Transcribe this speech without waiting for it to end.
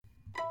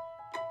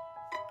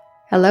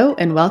Hello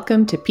and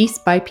welcome to Piece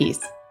by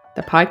Piece,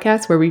 the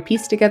podcast where we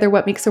piece together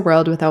what makes a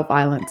world without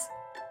violence.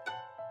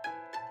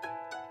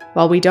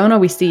 While we don't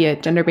always see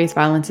it, gender-based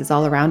violence is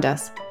all around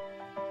us.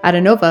 At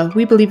Anova,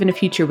 we believe in a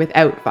future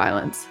without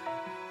violence.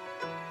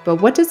 But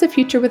what does a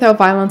future without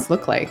violence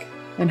look like?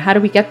 And how do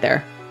we get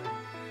there?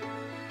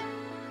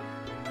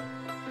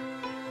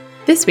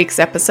 This week's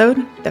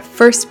episode, the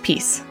first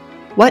piece.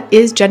 What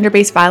is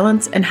gender-based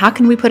violence and how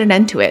can we put an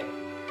end to it?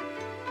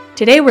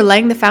 Today, we're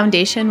laying the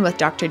foundation with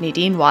Dr.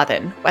 Nadine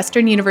Wathen,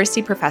 Western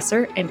University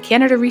professor and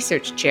Canada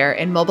Research Chair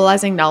in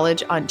mobilizing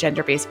knowledge on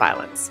gender-based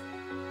violence.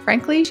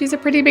 Frankly, she's a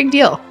pretty big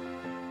deal.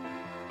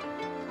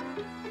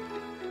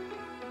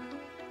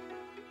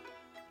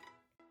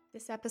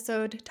 This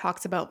episode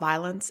talks about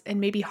violence and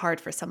may be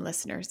hard for some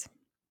listeners.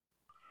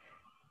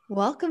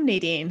 Welcome,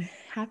 Nadine.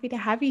 Happy to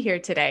have you here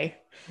today.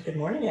 Good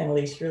morning,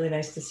 Annalise. Really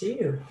nice to see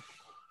you.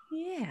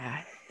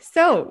 Yeah.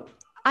 So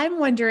I'm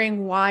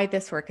wondering why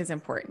this work is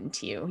important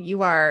to you.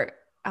 You are,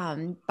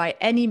 by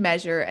any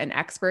measure, an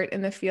expert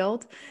in the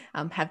field,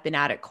 have been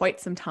at it quite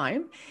some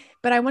time.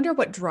 But I wonder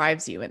what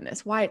drives you in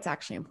this, why it's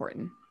actually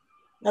important.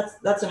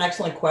 That's an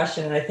excellent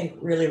question. And I think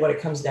really what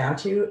it comes down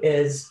to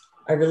is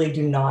I really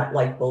do not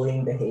like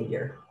bullying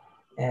behavior.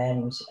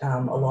 And a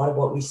lot of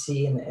what we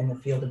see in the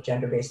field of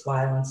gender-based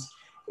violence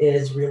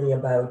is really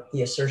about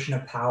the assertion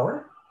of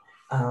power.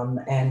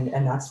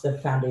 And that's the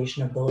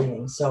foundation of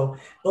bullying. So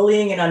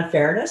bullying and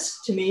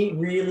unfairness to me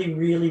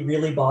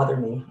really bother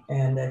me.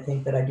 And I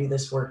think that I do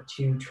this work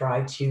to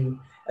try to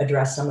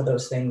address some of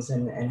those things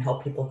and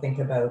help people think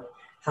about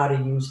how to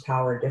use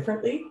power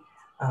differently,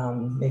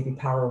 maybe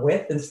power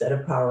with instead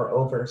of power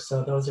over.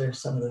 So those are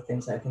some of the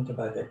things I think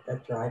about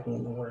that drive me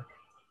in the work.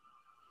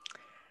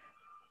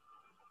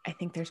 I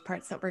think there's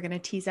parts that we're going to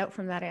tease out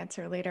from that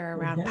answer later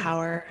around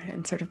power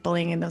and sort of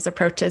bullying and those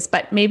approaches,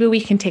 but maybe we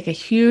can take a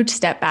huge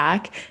step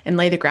back and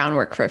lay the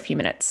groundwork for a few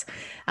minutes.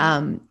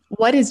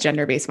 What is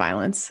gender-based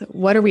violence?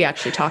 What are we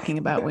actually talking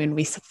about when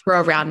we throw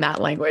around that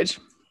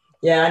language?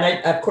 Yeah,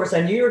 and of course,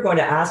 I knew you were going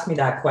to ask me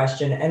that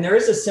question, and there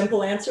is a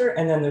simple answer,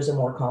 and then there's a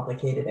more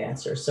complicated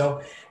answer.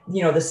 So,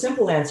 the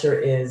simple answer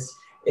is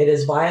it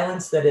is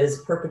violence that is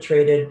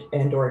perpetrated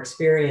and or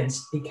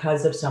experienced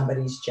because of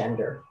somebody's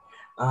gender.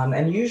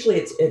 And usually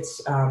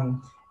it's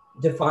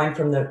defined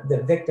from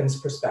the victim's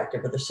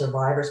perspective or the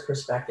survivor's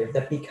perspective,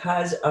 that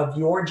because of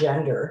your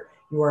gender,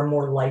 you are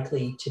more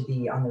likely to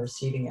be on the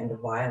receiving end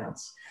of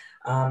violence.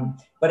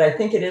 But I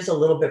think it is a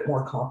little bit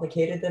more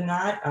complicated than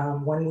that.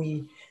 When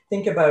we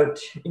think about,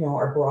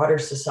 our broader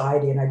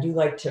society, and I do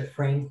like to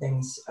frame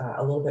things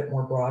a little bit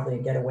more broadly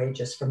and get away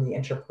just from the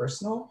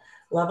interpersonal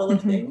level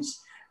of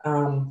things.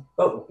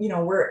 But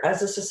we're,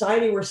 as a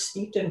society, we're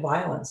steeped in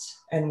violence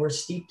and we're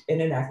steeped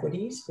in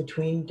inequities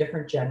between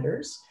different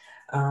genders.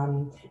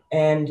 And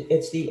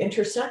it's the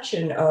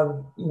intersection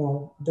of,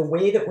 the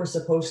way that we're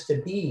supposed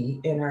to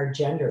be in our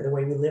gender, the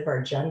way we live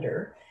our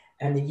gender,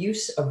 and the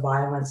use of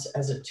violence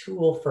as a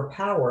tool for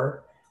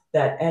power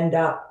that end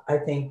up, I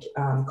think,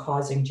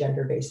 causing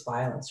gender-based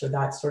violence, or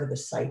that's sort of the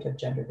site of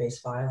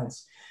gender-based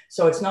violence.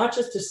 So it's not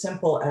just as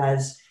simple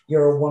as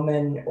you're a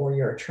woman or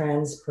you're a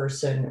trans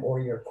person or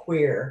you're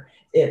queer.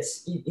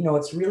 It's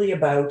really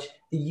about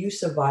the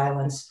use of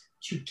violence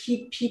to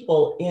keep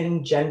people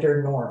in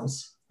gender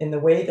norms in the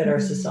way that our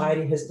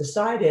society has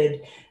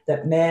decided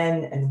that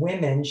men and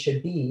women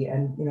should be.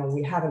 And,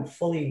 we haven't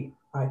fully,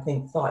 I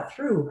think, thought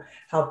through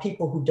how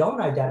people who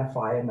don't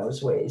identify in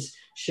those ways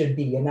should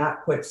be. And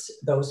that puts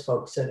those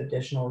folks at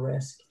additional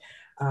risk.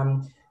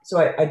 So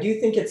I do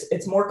think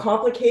it's more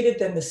complicated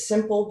than the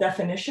simple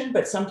definition,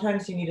 but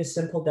sometimes you need a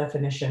simple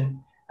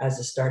definition as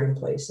a starting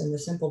place. And the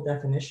simple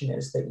definition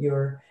is that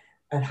you're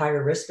at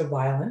higher risk of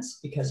violence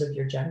because of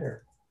your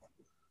gender.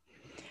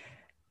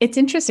 It's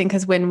interesting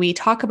because when we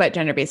talk about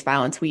gender-based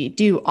violence, we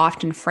do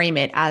often frame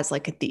it as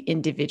like the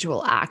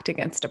individual act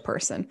against a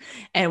person.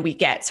 And we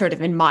get sort of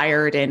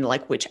mired in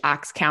like which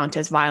acts count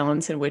as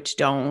violence and which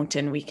don't.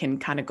 And we can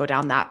kind of go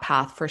down that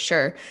path for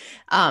sure.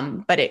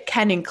 But it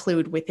can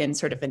include within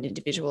sort of an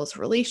individual's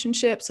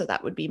relationship. So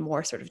that would be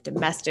more sort of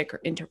domestic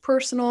or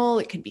interpersonal.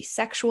 It can be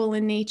sexual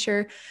in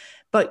nature.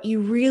 But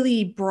you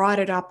really brought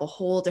it up a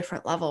whole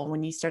different level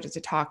when you started to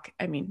talk,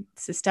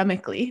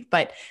 systemically.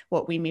 But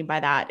what we mean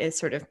by that is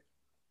sort of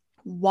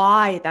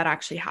why that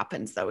actually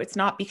happens, though. It's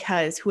not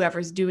because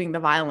whoever's doing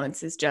the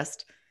violence is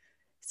just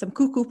some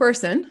cuckoo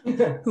person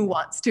who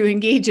wants to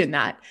engage in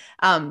that,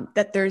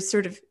 that there's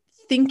sort of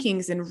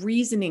thinkings and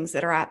reasonings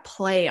that are at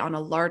play on a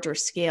larger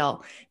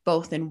scale,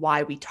 both in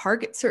why we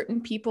target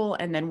certain people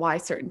and then why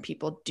certain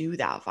people do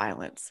that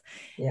violence.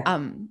 Yeah.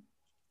 And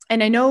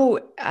I know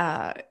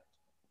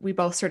we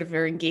both sort of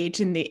are engaged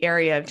in the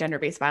area of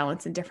gender-based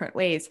violence in different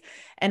ways.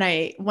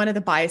 And one of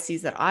the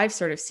biases that I've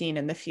sort of seen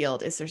in the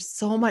field is there's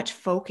so much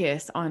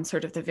focus on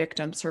sort of the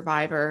victim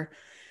survivor,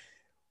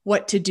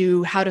 what to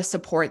do, how to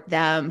support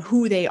them,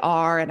 who they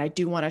are. And I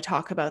do want to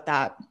talk about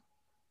that.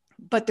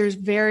 But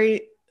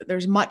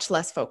there's much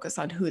less focus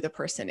on who the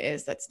person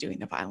is that's doing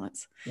the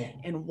violence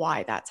and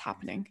why that's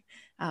happening.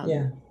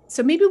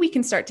 So maybe we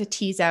can start to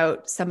tease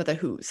out some of the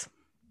who's.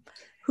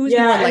 who's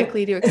more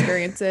likely to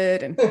experience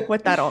it and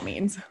what that all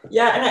means.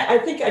 Yeah, and I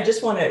think I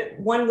just want to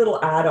one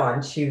little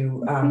add-on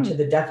to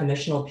the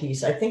definitional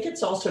piece. I think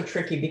it's also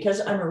tricky because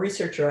I'm a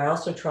researcher. I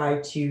also try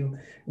to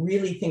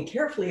really think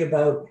carefully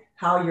about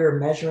how you're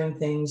measuring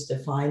things,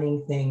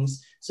 defining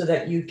things, so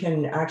that you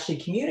can actually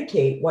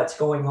communicate what's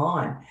going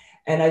on.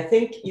 And I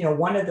think, you know,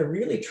 one of the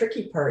really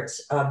tricky parts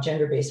of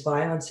gender-based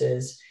violence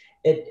is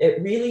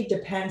it really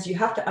depends. You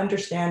have to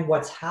understand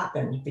what's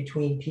happened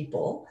between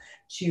people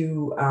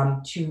to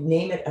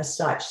name it as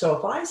such. So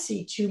if I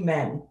see two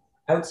men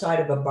outside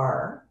of a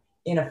bar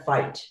in a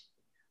fight,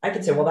 I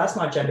could say, well, that's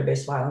not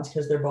gender-based violence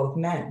because they're both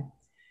men.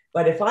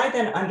 But if I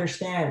then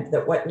understand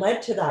that what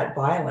led to that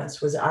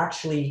violence was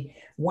actually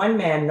one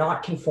man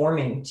not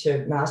conforming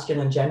to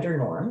masculine gender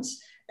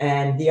norms,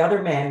 and the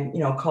other man, you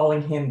know,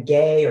 calling him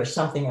gay or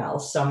something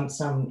else,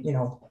 some you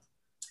know,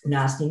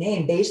 nasty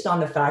name, based on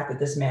the fact that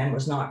this man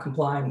was not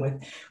complying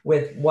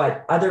with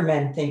what other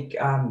men think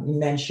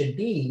men should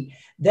be,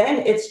 then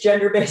it's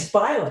gender-based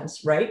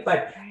violence, right?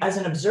 But as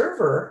an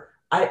observer,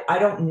 I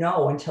don't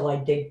know until I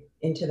dig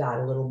into that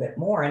a little bit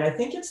more. And I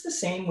think it's the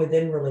same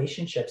within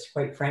relationships,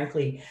 quite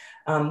frankly.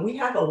 We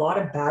have a lot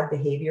of bad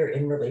behavior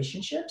in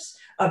relationships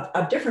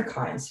of different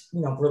kinds,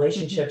 you know,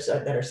 relationships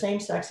that are same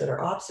sex, that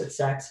are opposite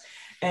sex.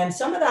 And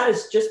some of that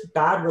is just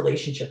bad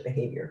relationship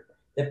behavior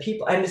that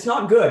people, and it's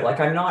not good,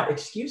 like I'm not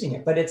excusing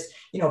it, but it's,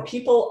 you know,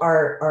 people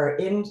are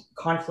in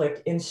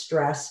conflict, in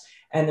stress,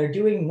 and they're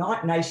doing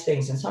not nice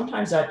things. And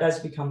sometimes that does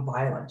become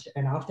violent.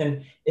 And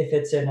often if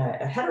it's in a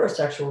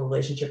heterosexual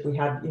relationship, we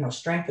have, you know,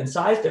 strength and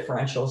size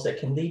differentials that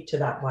can lead to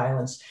that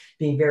violence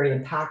being very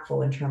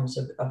impactful in terms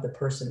of the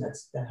person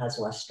that has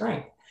less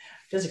strength,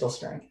 physical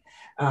strength.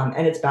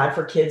 And it's bad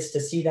for kids to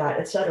see that,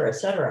 et cetera, et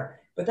cetera.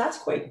 But that's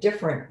quite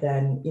different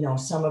than, you know,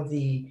 some of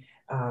the,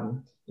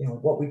 you know,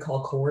 what we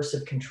call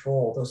coercive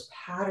control, those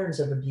patterns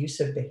of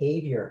abusive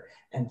behavior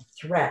and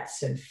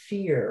threats and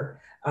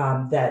fear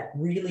that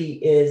really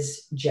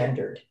is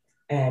gendered.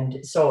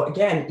 And so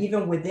again,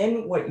 even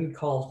within what you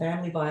call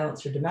family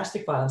violence or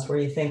domestic violence, where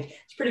you think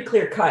it's pretty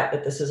clear cut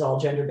that this is all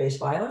gender-based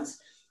violence,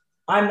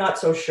 I'm not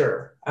so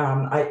sure.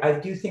 I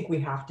do think we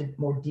have to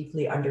more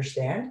deeply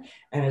understand.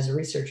 And as a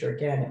researcher,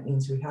 again, it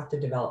means we have to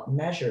develop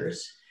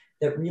measures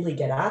that really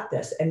get at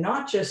this, and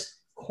not just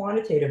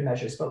quantitative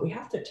measures, but we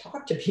have to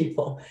talk to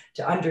people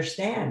to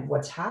understand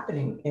what's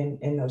happening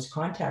in those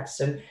contexts.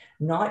 And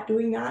not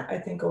doing that, I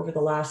think, over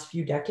the last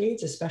few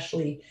decades,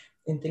 especially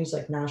in things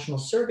like national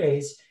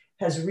surveys,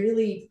 has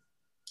really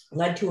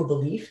led to a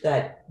belief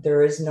that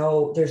there's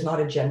not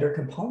a gender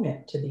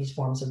component to these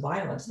forms of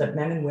violence, that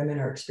men and women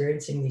are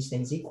experiencing these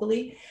things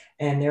equally,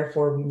 and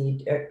therefore we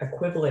need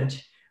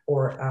equivalent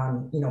or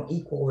you know,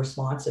 equal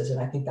responses. And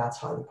I think that's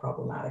highly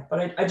problematic.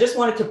 But I just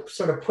wanted to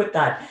sort of put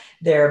that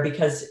there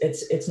because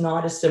it's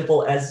not as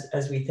simple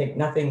as we think.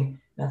 Nothing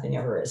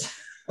ever is.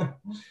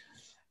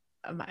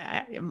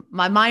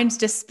 My mind's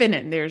just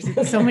spinning.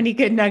 There's so many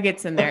good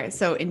nuggets in there.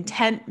 So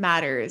intent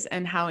matters,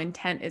 and how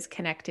intent is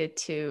connected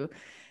to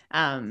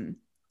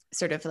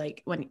sort of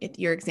like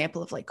your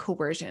example of like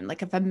coercion,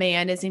 like if a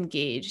man is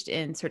engaged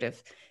in sort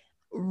of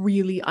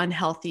really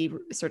unhealthy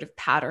sort of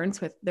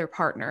patterns with their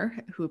partner,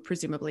 who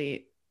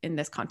presumably in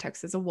this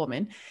context is a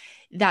woman,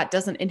 that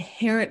doesn't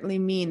inherently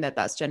mean that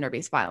that's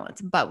gender-based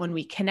violence. But when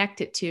we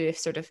connect it to if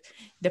sort of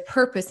the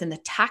purpose and the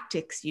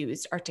tactics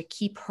used are to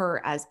keep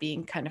her as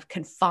being kind of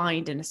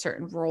confined in a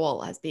certain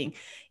role, as being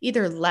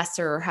either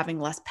lesser or having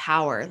less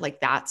power,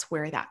 like that's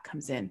where that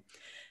comes in.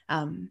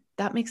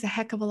 That makes a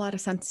heck of a lot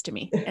of sense to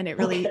me. And it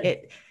really,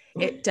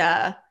 it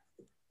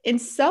in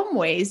some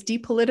ways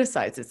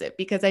depoliticizes it,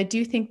 because I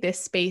do think this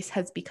space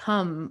has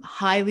become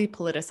highly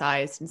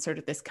politicized and sort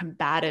of this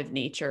combative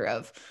nature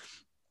of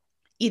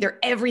either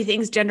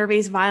everything's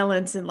gender-based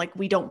violence and like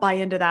we don't buy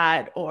into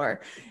that,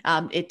 or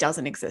it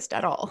doesn't exist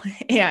at all.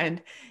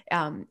 And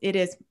it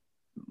is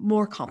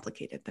more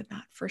complicated than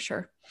that, for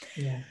sure.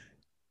 Yeah.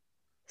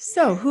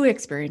 So who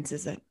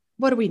experiences it?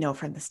 What do we know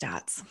from the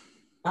stats?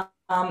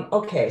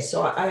 Okay,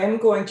 so I am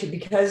going to,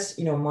 because,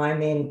 you know, my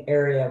main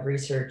area of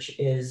research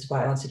is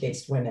violence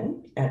against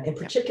women, and in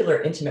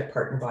particular, intimate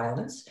partner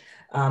violence.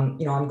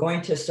 You know, I'm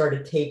going to sort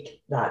of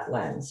take that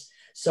lens.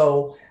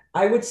 So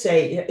I would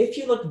say, if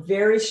you look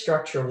very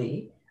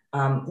structurally,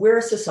 we're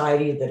a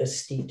society that is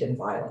steeped in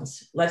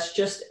violence. Let's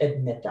just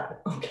admit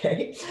that,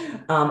 okay?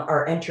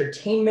 Our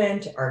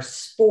entertainment, our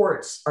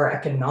sports, our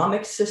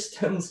economic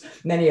systems,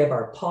 many of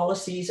our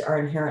policies are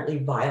inherently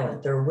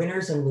violent. There are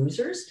winners and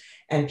losers.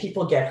 And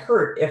people get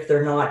hurt if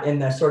they're not in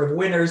the sort of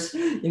winners,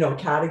 you know,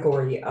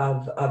 category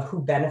of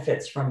who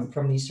benefits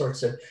from these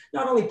sorts of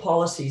not only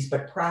policies,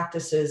 but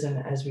practices, and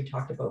as we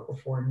talked about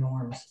before,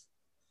 norms.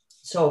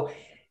 So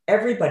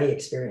everybody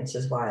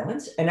experiences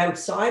violence. And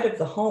outside of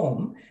the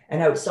home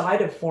and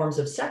outside of forms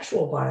of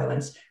sexual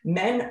violence,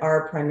 men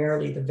are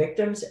primarily the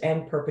victims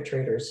and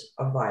perpetrators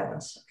of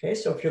violence. Okay,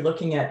 so if you're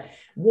looking at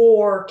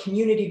war,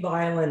 community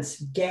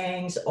violence,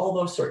 gangs, all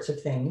those sorts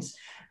of things,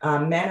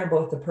 men are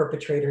both the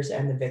perpetrators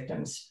and the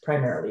victims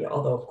primarily,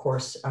 although of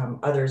course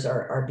others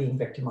are being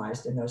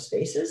victimized in those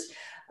spaces.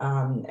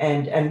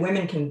 And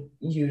women can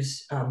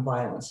use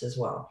violence as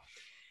well.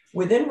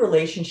 Within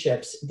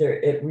relationships,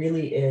 it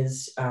really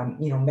is,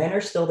 men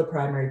are still the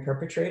primary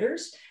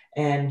perpetrators.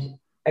 And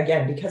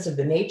again, because of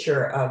the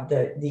nature of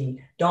the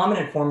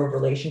dominant form of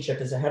relationship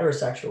is a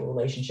heterosexual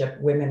relationship,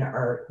 women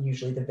are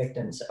usually the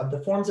victims of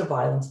the forms of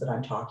violence that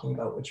I'm talking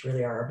about, which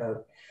really are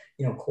about,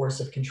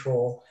 coercive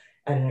control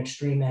at an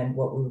extreme end,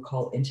 what we would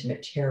call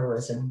intimate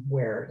terrorism,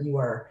 where you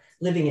are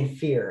living in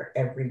fear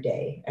every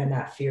day. And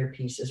that fear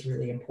piece is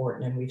really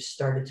important. And we've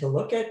started to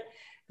look at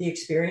the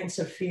experience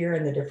of fear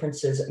and the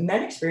differences.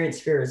 Men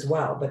experience fear as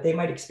well, but they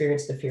might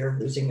experience the fear of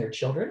losing their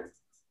children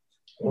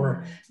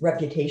or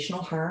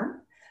reputational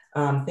harm,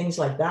 things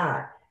like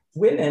that.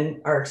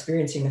 Women are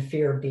experiencing the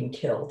fear of being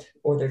killed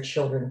or their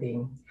children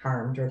being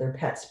harmed or their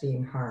pets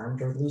being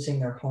harmed or losing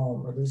their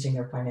home or losing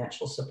their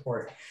financial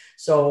support.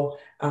 So,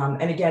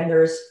 and again,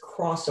 there's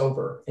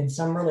crossover. In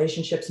some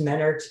relationships,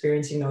 men are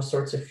experiencing those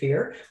sorts of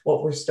fear.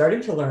 What we're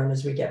starting to learn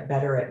as we get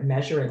better at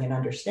measuring and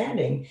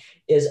understanding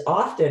is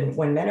often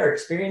when men are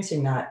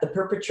experiencing that, the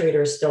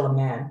perpetrator is still a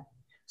man.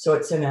 So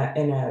it's in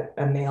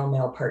a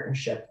male-male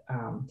partnership.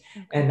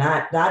 And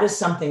that is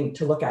something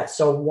to look at.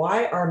 So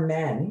why are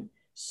men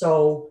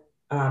so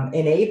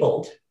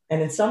enabled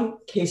and in some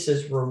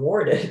cases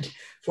rewarded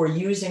for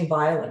using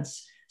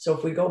violence? So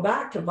if we go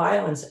back to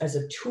violence as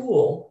a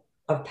tool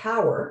of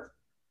power,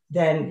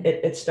 then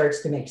it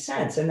starts to make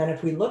sense. And then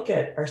if we look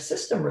at our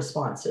system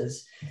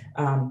responses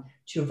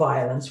to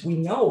violence, we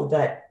know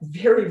that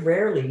very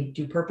rarely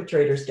do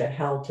perpetrators get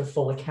held to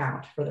full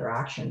account for their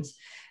actions.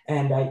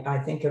 And I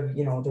think of,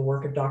 the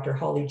work of Dr.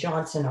 Holly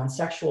Johnson on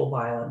sexual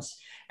violence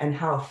and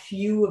how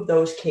few of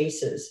those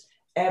cases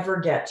ever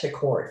get to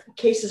court.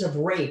 Cases of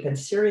rape and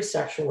serious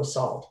sexual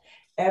assault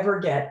ever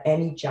get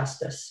any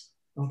justice.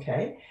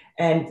 Okay.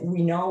 And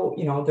we know,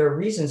 there are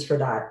reasons for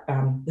that.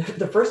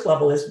 The first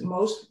level is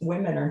most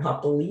women are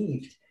not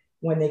believed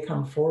when they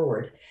come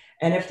forward.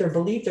 And if they're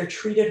believed, they're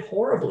treated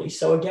horribly.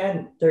 So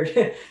again,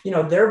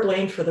 they're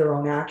blamed for their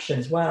own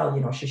actions.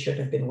 Well, she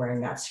shouldn't have been wearing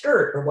that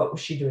skirt, or what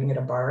was she doing at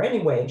a bar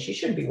anyway? And she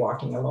shouldn't be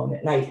walking alone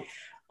at night.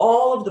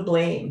 All of the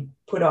blame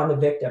put on the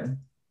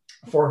victim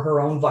for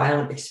her own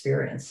violent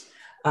experience.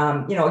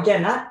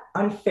 Again, that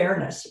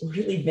unfairness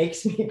really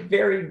makes me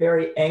very,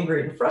 very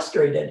angry and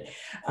frustrated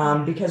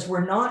because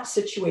we're not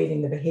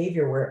situating the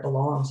behavior where it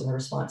belongs and the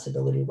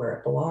responsibility where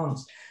it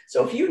belongs.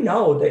 So if you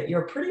know that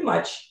you're pretty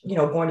much,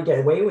 going to get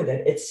away with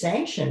it, it's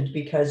sanctioned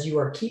because you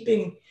are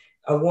keeping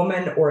a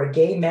woman or a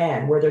gay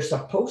man where they're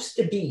supposed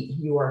to be.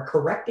 You are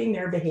correcting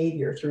their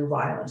behavior through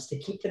violence to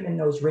keep them in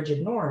those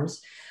rigid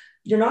norms.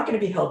 You're not going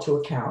to be held to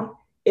account.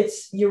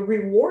 You're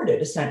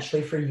rewarded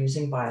essentially for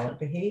using violent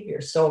behavior.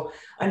 So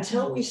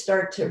until we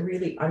start to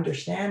really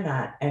understand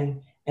that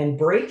and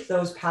break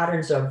those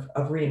patterns of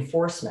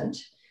reinforcement,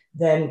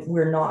 then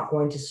we're not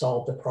going to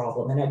solve the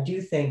problem. And I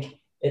do think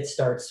it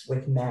starts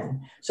with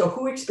men. So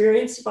who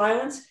experience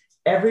violence?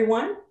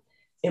 Everyone.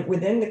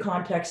 Within the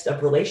context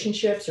of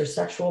relationships or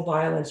sexual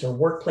violence or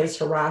workplace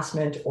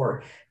harassment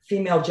or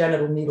female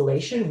genital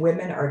mutilation,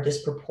 women are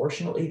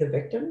disproportionately the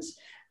victims.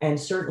 And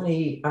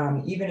certainly,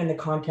 even in the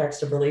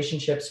context of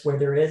relationships where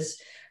there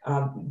is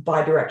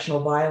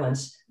bidirectional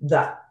violence,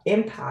 the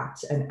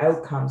impacts and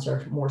outcomes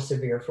are more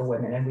severe for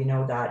women. And we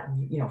know that,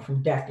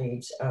 from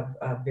decades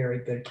of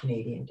very good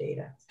Canadian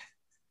data.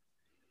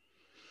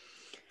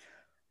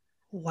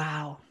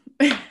 Wow.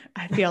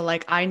 I feel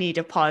like I need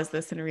to pause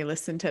this and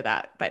re-listen to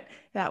that, but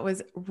that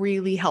was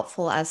really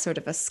helpful as sort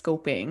of a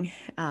scoping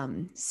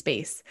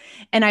space.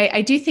 And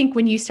I do think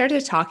when you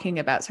started talking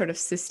about sort of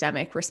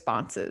systemic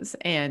responses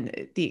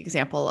and the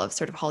example of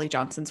sort of Holly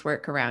Johnson's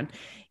work around,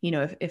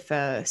 if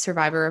a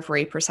survivor of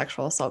rape or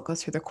sexual assault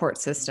goes through the court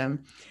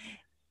system,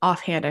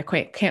 offhand, I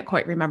can't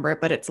quite remember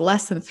it, but it's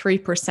less than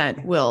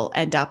 3% will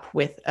end up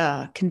with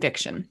a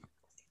conviction.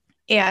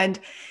 And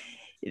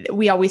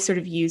we always sort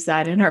of use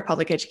that in our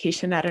public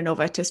education at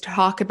Inova to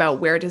talk about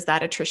where does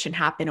that attrition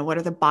happen and what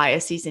are the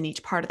biases in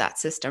each part of that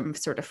system,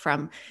 sort of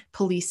from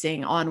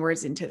policing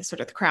onwards into sort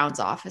of the Crown's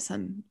office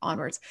and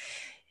onwards.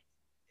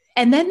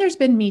 And then there's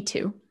been Me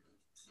Too.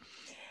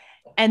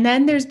 And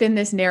then there's been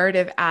this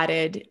narrative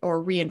added or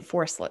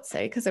reinforced, let's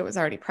say, because it was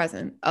already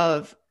present,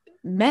 of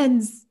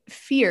men's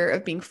fear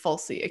of being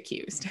falsely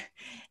accused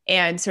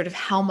and sort of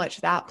how much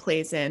that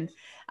plays in.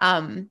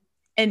 And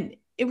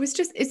it's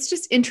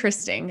just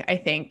interesting. I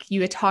think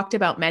you had talked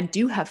about men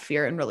do have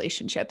fear in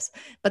relationships,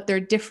 but they're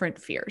different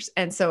fears.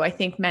 And so I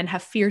think men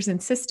have fears in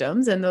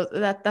systems, and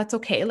that's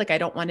okay. Like, I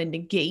don't want to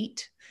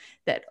negate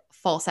that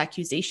false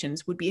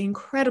accusations would be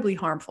incredibly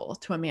harmful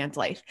to a man's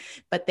life,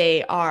 but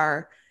they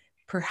are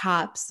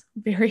perhaps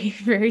very,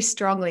 very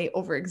strongly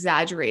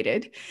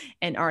over-exaggerated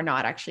and are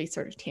not actually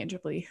sort of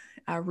tangibly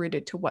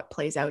rooted to what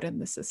plays out in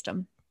the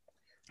system.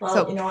 Well,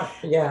 so, you know what?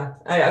 Yeah,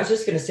 I was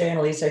just going to say,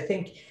 Annalise, I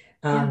think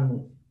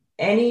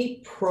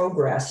any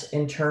progress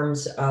in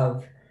terms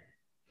of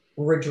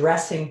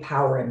redressing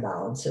power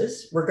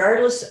imbalances,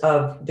 regardless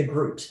of the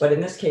groups, but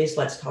in this case,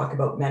 let's talk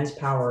about men's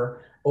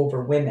power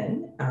over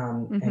women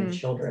and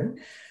children.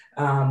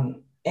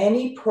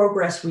 any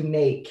progress we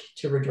make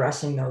to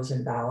redressing those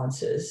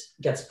imbalances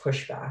gets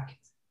pushed back.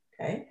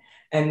 Okay.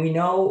 And we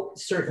know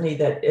certainly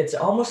that it's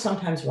almost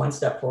sometimes one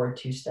step forward,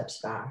 two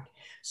steps back.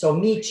 So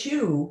Me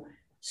Too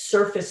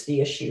surfaced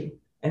the issue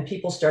and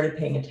people started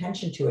paying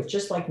attention to it.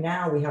 Just like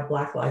now we have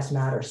Black Lives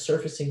Matter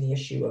surfacing the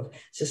issue of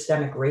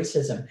systemic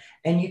racism.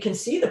 And you can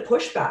see the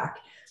pushback.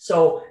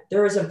 So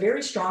there is a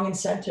very strong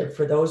incentive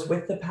for those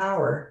with the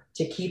power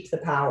to keep the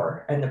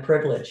power and the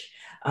privilege.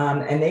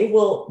 And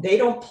they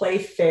don't play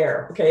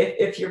fair. Okay.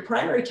 If your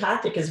primary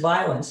tactic is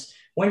violence,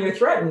 when you're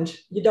threatened,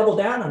 you double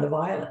down on the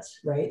violence,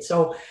 right?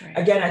 So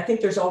again, I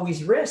think there's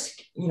always risk,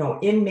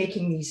 in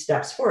making these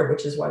steps forward,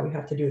 which is why we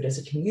have to do it as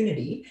a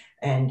community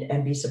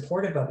and be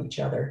supportive of each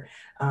other.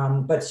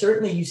 But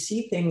certainly you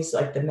see things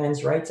like the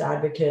men's rights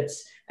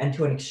advocates and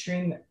to an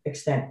extreme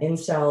extent,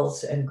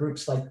 incels and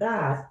groups like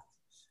that,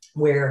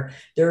 where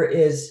there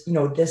is,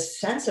 this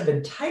sense of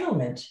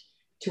entitlement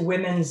to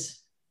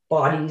women's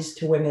bodies,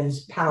 to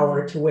women's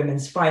power, to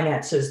women's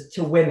finances,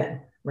 to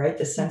women, right?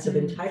 The sense of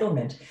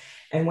entitlement.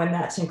 And when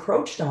that's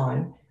encroached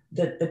on,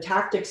 the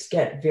tactics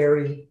get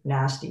very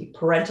nasty.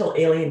 Parental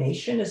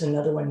alienation is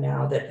another one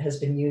now that has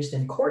been used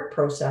in court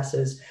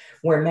processes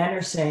where men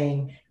are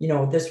saying,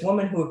 this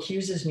woman who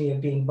accuses me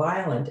of being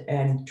violent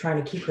and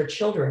trying to keep her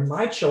children,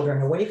 my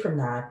children, away from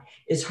that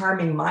is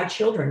harming my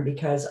children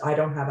because I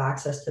don't have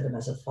access to them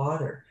as a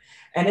father.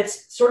 And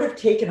it's sort of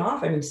taken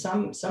off. I mean,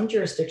 some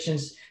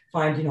jurisdictions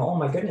find, oh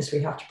my goodness,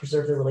 we have to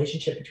preserve the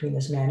relationship between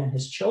this man and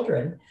his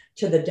children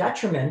to the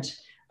detriment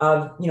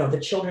of, the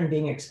children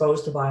being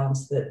exposed to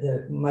violence,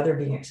 the mother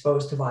being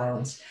exposed to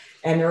violence.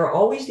 And there are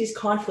always these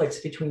conflicts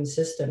between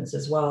systems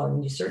as well.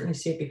 And you certainly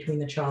see it between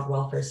the child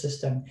welfare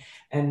system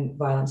and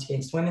violence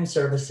against women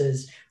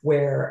services,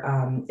 where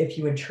if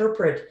you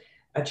interpret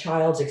a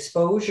child's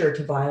exposure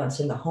to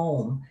violence in the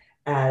home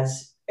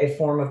as a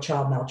form of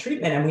child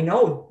maltreatment, and we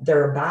know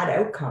there are bad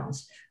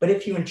outcomes, but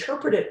if you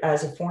interpret it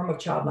as a form of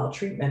child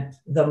maltreatment,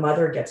 the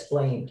mother gets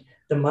blamed.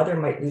 The mother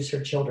might lose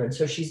her children,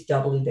 so she's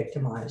doubly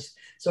victimized.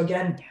 So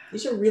again,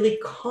 these are really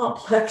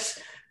complex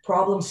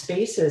problem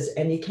spaces,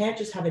 and you can't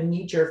just have a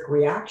knee-jerk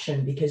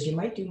reaction because you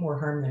might do more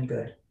harm than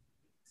good.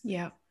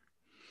 Yeah.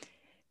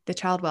 The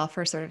child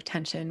welfare sort of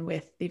tension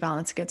with the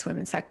violence against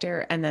women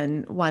sector. And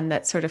then one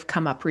that's sort of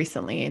come up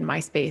recently in my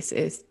space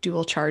is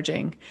dual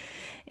charging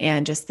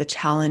and just the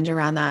challenge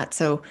around that.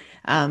 So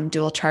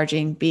dual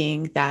charging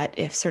being that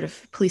if sort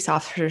of police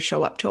officers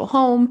show up to a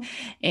home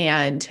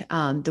and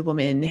the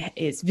woman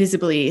is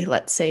visibly,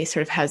 let's say,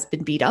 sort of has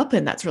been beat up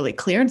and that's really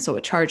clear. And so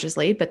a charge is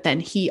laid, but then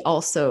he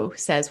also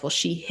says, well,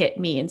 she hit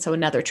me. And so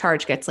another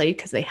charge gets laid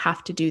because they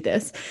have to do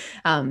this.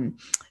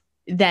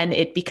 Then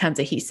it becomes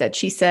a he said,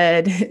 she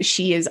said.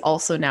 She is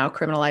also now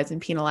criminalized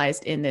and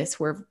penalized in this,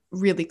 where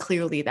really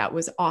clearly that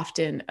was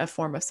often a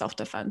form of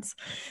self-defense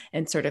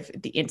and sort of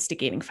the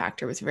instigating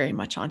factor was very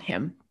much on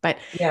him. But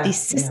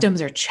these systems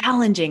are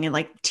challenging and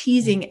like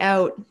teasing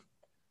out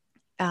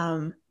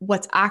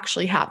what's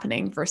actually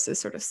happening versus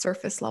sort of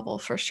surface level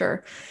for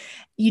sure.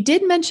 You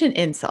did mention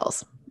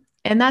incels.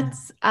 And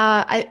that's,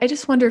 I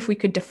just wonder if we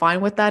could define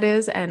what that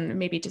is and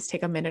maybe just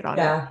take a minute on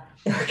it. Yeah,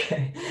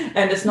 okay.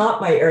 And it's not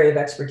my area of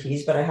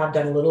expertise, but I have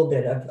done a little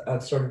bit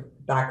of sort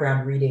of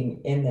background reading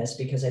in this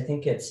because I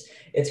think it's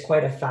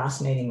quite a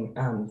fascinating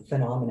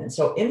phenomenon.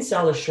 So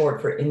incel is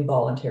short for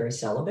involuntary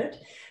celibate.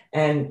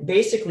 And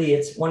basically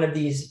it's one of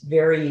these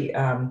very,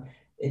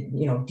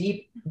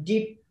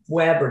 deep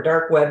web or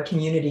dark web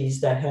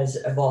communities that has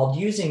evolved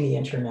using the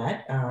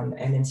internet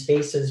and in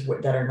spaces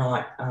that are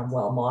not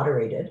well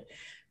moderated.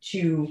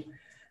 To,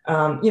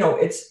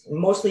 it's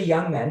mostly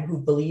young men who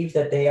believe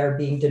that they are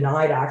being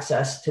denied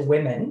access to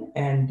women,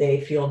 and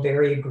they feel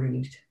very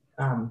aggrieved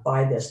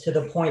by this to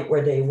the point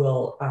where they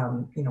will,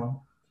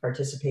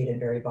 participate in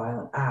very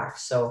violent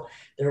acts. So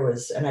there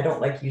was, and I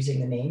don't like using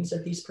the names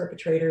of these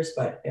perpetrators,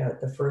 but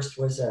the first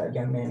was a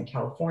young man in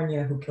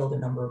California who killed a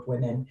number of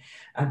women.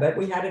 But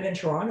we had it in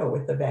Toronto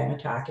with the van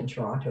attack in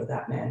Toronto.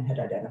 That man had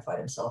identified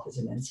himself as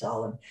an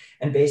incel,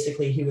 and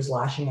basically he was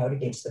lashing out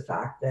against the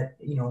fact that,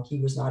 he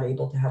was not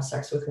able to have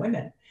sex with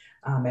women.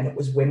 And it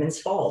was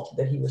women's fault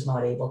that he was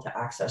not able to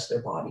access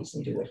their bodies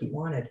and do what he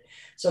wanted.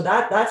 So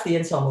that's the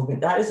incel movement.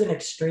 That is an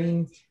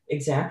extreme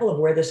example of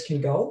where this can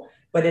go.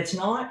 But it's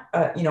not,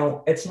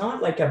 it's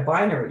not like a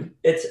binary,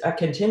 it's a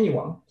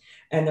continuum.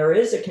 And there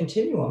is a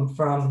continuum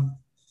from,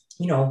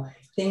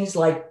 things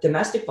like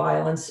domestic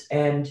violence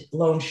and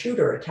lone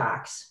shooter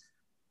attacks,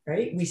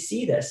 right? We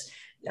see this.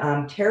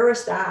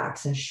 Terrorist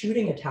acts and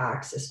shooting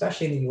attacks,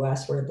 especially in the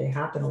US where they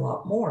happen a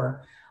lot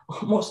more,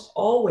 almost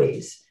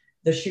always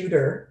the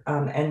shooter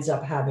ends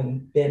up having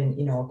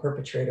been, a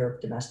perpetrator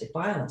of domestic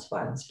violence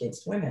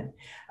against women.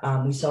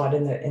 We saw it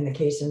in the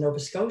case in Nova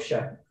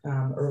Scotia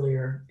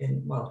earlier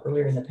in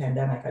the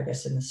pandemic, I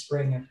guess in the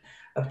spring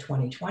of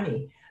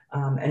 2020.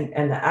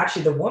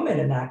 Actually the woman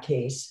in that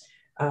case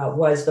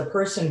was the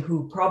person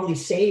who probably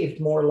saved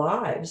more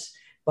lives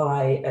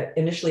by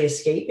initially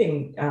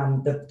escaping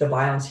the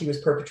violence he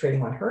was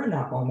perpetrating on her in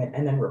that moment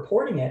and then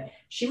reporting it.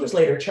 She was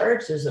later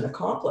charged as an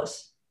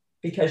accomplice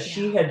because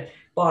she had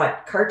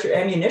bought cartridge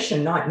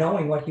ammunition, not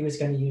knowing what he was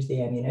going to use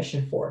the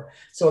ammunition for.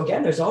 So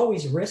again, there's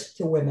always risk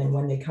to women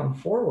when they come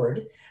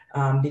forward,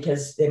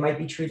 because they might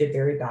be treated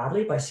very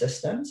badly by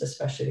systems,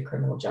 especially the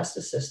criminal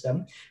justice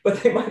system,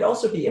 but they might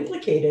also be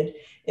implicated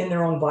in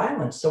their own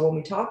violence. So when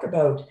we talk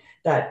about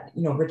that,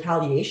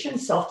 retaliation,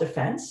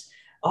 self-defense,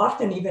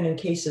 often even in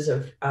cases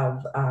of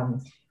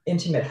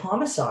intimate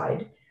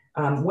homicide,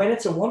 when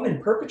it's a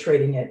woman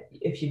perpetrating it,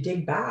 if you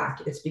dig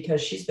back, it's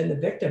because she's been the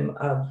victim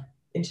of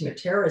intimate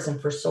terrorism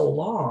for so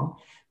long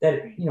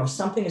that,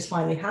 something has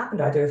finally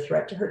happened, either a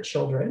threat to her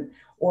children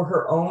or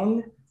her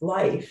own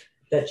life,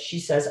 that she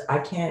says, I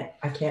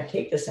can't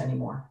take this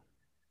anymore.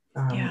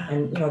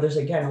 And, there's,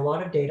 again, a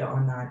lot of data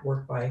on that,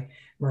 work by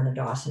Myrna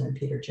Dawson and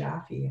Peter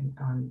Jaffe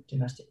on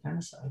domestic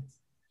femicide.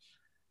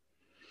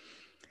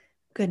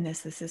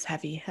 Goodness, this is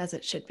heavy, as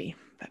it should be.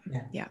 But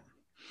yeah.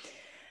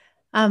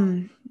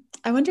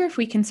 I wonder if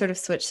we can sort of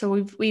switch.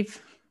 So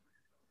we've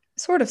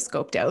sort of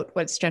scoped out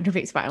what's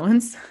gender-based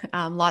violence.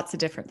 Lots of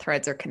different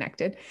threads are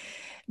connected.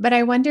 But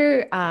I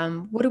wonder,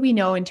 what do we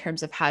know in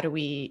terms of how do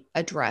we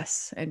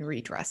address and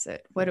redress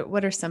it?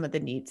 What are some of the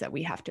needs that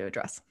we have to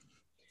address?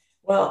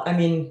 Well, I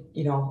mean,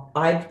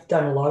 I've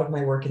done a lot of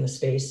my work in the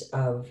space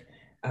of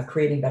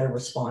creating better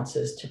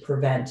responses to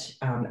prevent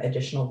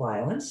additional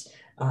violence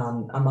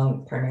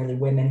among primarily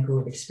women who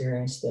have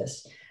experienced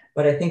this.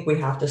 But I think we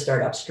have to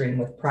start upstream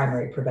with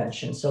primary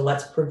prevention. So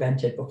let's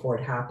prevent it before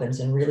it happens.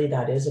 And really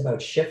that is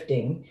about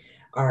shifting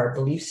our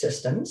belief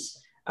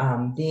systems,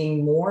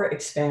 being more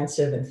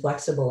expansive and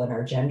flexible in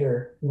our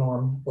gender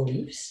norm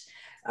beliefs,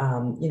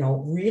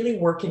 really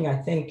working, I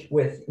think,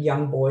 with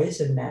young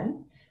boys and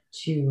men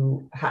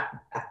to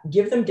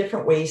give them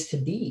different ways to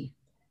be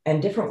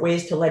and different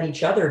ways to let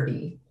each other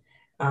be.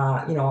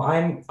 I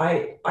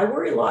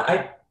worry a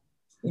lot.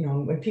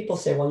 When people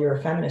say, well, you're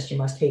a feminist, you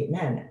must hate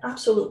men.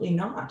 Absolutely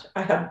not.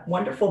 I have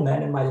wonderful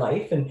men in my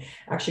life. And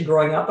actually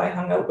growing up, I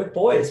hung out with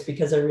boys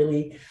because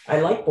I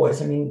like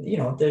boys. I mean,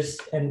 there's,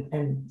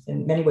 and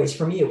in many ways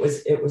for me, it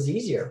was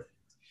easier.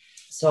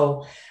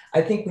 So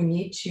I think we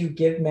need to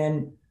give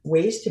men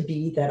ways to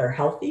be that are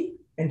healthy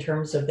in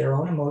terms of their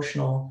own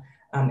emotional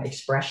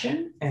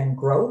expression and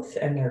growth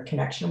and their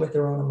connection with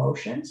their own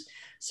emotions.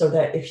 So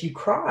that if you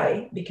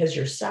cry because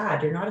you're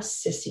sad, you're not a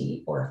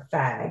sissy or a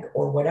fag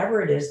or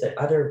whatever it is that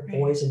other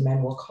boys and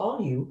men will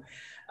call you.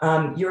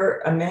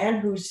 You're a man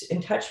who's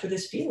in touch with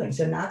his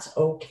feelings, and that's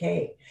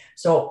okay.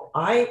 So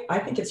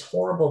I think it's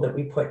horrible that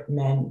we put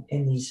men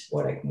in these,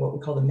 what we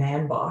call the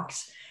man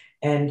box.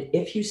 And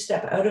if you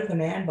step out of the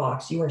man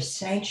box, you are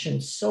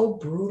sanctioned so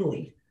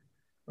brutally,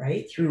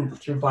 right? Through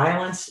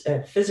violence,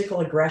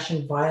 physical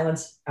aggression,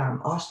 violence,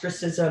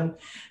 ostracism,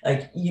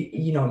 like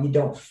you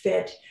don't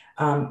fit.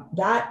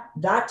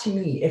 That to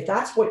me, if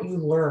that's what you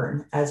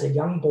learn as a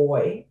young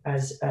boy,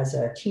 as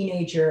a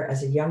teenager,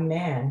 as a young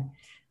man,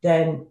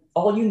 then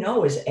all you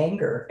know is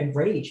anger and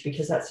rage,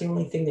 because that's the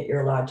only thing that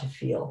you're allowed to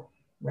feel,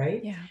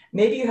 right? Yeah.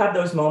 Maybe you have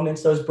those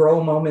moments, those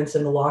bro moments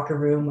in the locker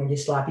room when you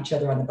slap each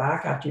other on the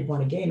back after you've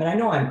won a game. And I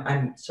know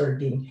I'm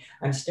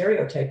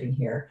stereotyping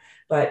here,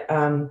 but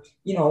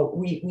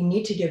we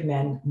need to give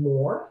men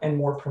more and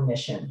more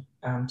permission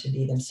to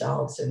be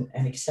themselves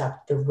and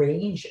accept the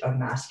range of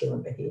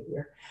masculine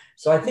behavior.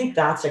 So I think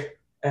that's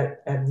a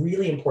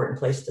really important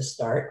place to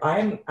start.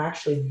 I'm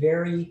actually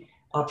very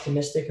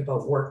optimistic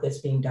about work that's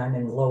being done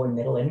in low and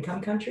middle income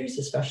countries,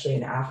 especially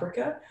in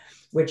Africa,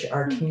 which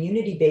are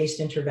community-based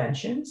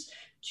interventions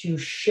to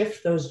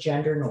shift those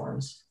gender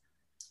norms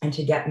and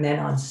to get men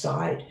on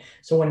side.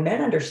 So when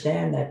men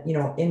understand that,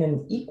 in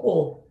an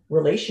equal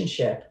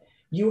relationship,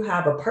 you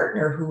have a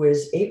partner who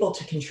is able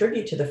to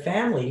contribute to the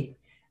family,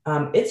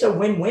 it's a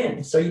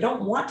win-win. So you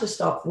don't want to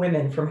stop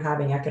women from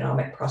having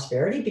economic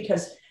prosperity,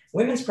 because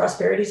women's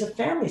prosperity is a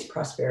family's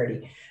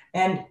prosperity.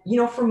 And,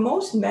 for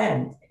most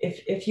men,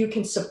 if you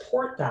can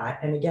support that,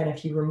 and again,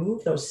 if you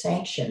remove those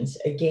sanctions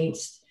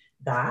against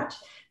that,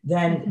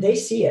 then they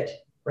see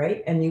it,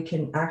 right? And you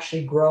can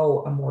actually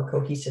grow a more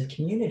cohesive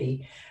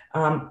community.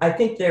 I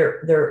think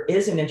there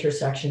is an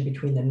intersection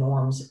between the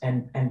norms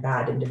and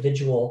bad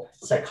individual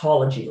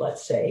psychology,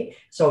 let's say.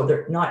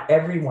 So not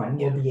everyone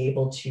will be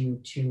able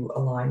to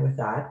align with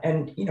that.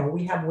 And,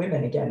 we have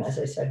women, again, as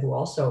I said, who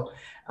also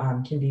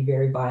can be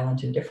very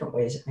violent in different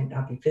ways. It might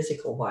not be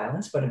physical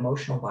violence, but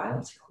emotional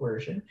violence,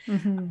 coercion.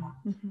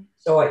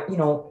 So,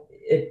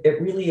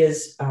 it really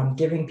is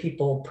giving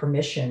people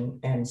permission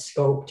and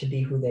scope to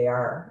be who they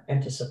are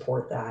and to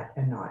support that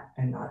and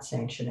not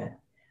sanction it.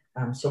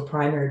 So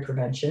primary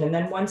prevention. And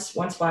then once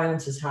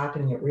violence is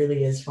happening, it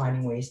really is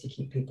finding ways to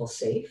keep people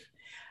safe.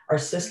 Our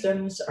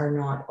systems are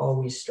not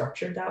always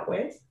structured that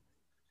way.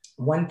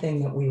 One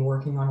thing that we're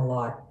working on a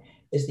lot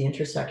is the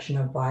intersection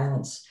of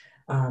violence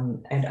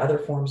and other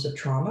forms of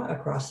trauma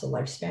across the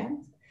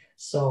lifespan.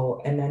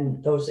 So, and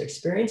then those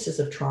experiences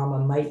of trauma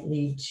might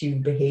lead to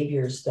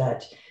behaviors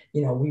that,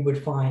 we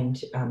would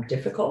find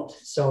difficult.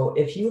 So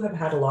if you have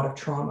had a lot of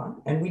trauma,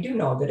 and we do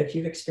know that if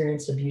you've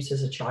experienced abuse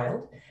as a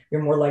child,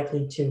 you're more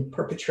likely to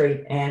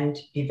perpetrate and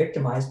be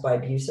victimized by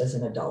abuse as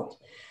an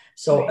adult.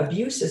 So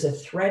abuse is a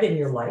threat in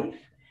your life.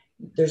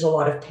 There's a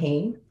lot of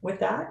pain with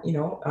that.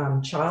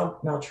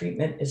 Child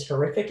maltreatment is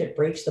horrific. It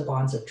breaks the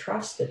bonds of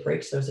trust. It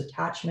breaks those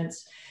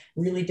attachments.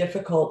 Really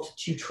difficult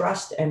to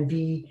trust and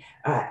be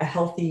a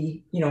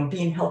healthy,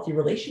 be in healthy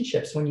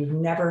relationships when you've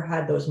never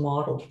had those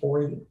modeled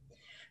for you.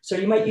 So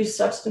you might use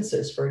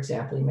substances, for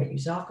example. You might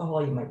use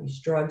alcohol, you might use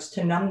drugs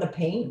to numb the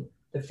pain,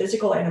 the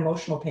physical and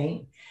emotional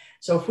pain.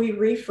 So if we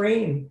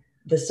reframe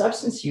the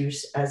substance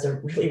use as a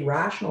really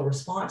rational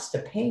response to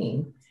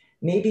pain,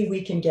 maybe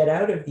we can get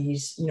out of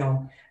these,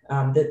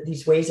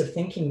 these ways of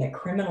thinking that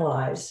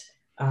criminalize,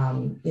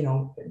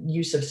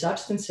 use of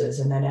substances,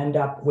 and then end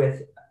up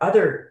with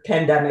other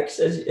pandemics,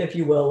 if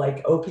you will,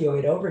 like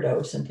opioid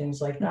overdose and things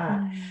like that.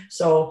 Mm-hmm.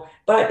 So,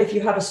 but if you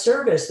have a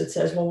service that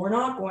says, well, we're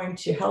not going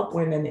to help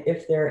women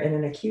if they're in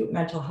an acute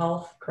mental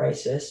health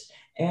crisis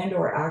and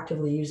or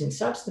actively using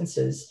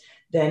substances,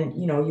 then,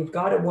 you've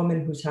got a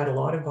woman who's had a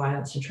lot of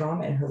violence and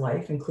trauma in her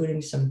life,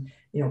 including some,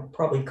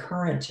 probably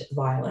current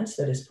violence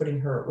that is putting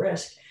her at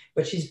risk,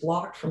 but she's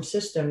blocked from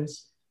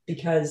systems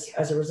because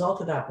as a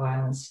result of that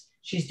violence,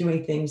 she's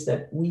doing things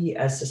that we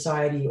as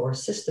society or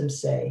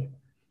systems say,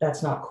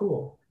 that's not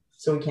cool.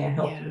 So we can't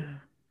help you.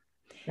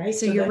 Right?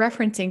 So you're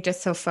referencing,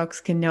 just so folks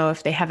can know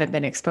if they haven't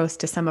been exposed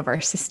to some of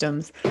our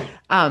systems,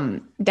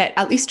 that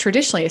at least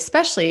traditionally,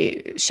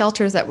 especially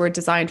shelters that were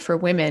designed for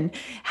women,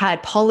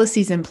 had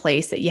policies in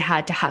place that you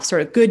had to have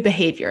sort of good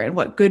behavior. And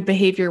what good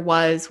behavior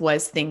was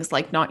things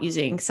like not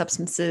using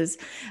substances,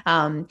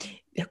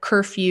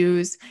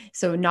 curfews,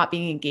 so not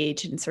being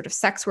engaged in sort of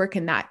sex work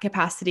in that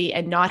capacity,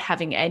 and not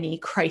having any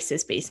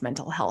crisis-based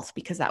mental health,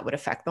 because that would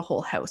affect the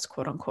whole house,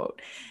 quote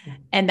unquote.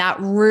 And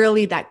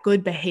that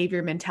good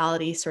behavior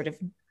mentality sort of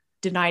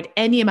denied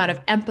any amount of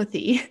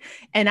empathy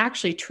and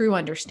actually true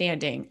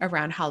understanding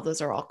around how those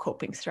are all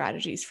coping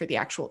strategies for the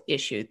actual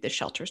issue the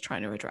shelter is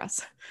trying to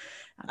address.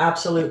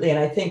 Absolutely. And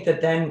I think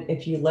that then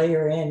if you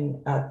layer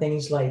in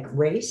things like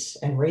race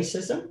and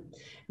racism,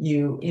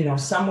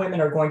 some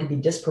women are going to be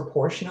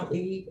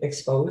disproportionately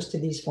exposed to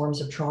these forms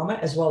of trauma,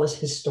 as well as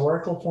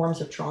historical forms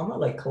of trauma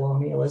like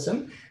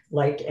colonialism,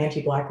 like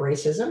anti-Black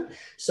racism.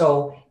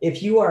 So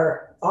if you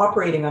are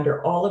operating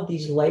under all of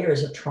these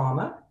layers of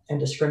trauma and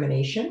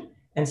discrimination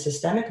and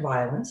systemic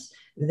violence,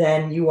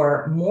 then you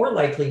are more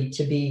likely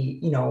to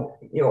be,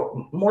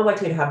 more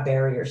likely to have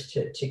barriers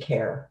to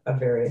care of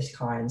various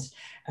kinds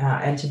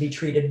and to be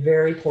treated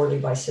very poorly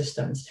by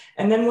systems.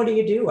 And then what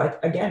do?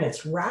 Again,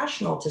 it's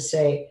rational to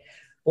say,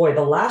 boy,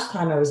 the last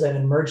time I was at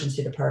an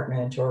emergency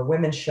department or a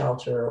women's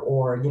shelter,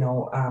 or,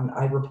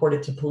 I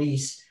reported to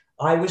police,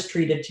 I was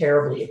treated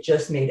terribly. It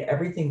just made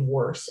everything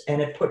worse.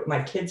 And it put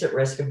my kids at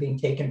risk of being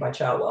taken by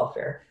child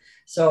welfare.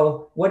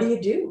 So what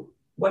do?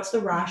 What's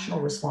the rational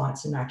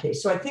response in that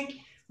case? So I think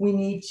we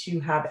need to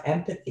have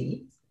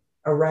empathy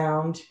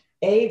around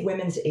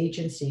women's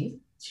agency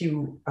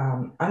to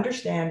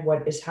understand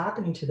what is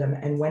happening to them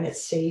and when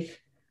it's safe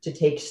to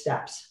take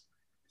steps.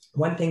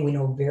 One thing we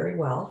know very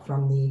well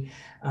from the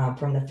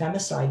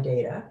femicide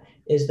data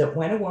is that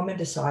when a woman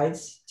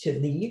decides to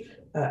leave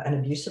an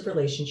abusive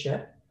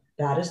relationship,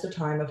 that is the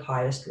time of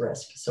highest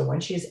risk. So when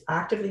she is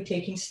actively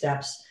taking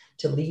steps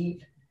to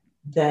leave,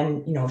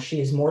 then she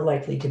is more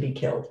likely to be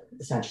killed,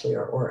 essentially,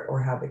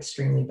 or have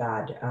extremely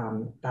bad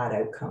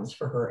outcomes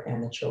for her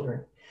and the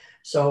children.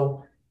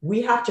 So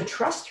we have to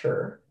trust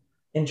her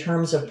in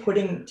terms of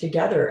putting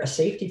together a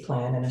safety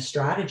plan and a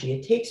strategy.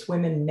 It takes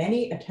women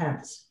many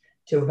attempts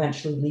to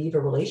eventually leave a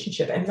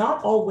relationship, and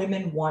not all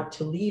women want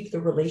to leave the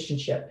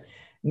relationship.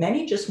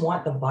 Many just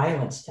want the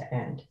violence to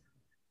end.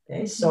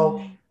 Okay,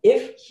 so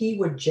if he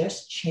would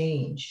just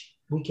change,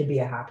 we could be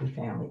a happy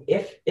family.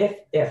 If.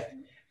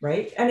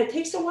 Right. And it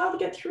takes a while to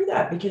get through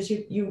that because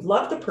you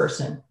love the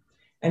person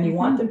and you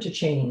want them to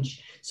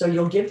change. So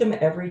you'll give them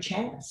every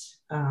chance.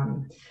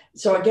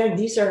 So again,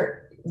 these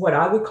are what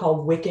I would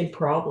call wicked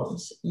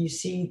problems. You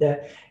see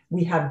that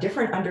we have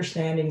different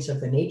understandings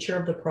of the nature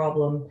of the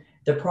problem.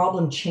 The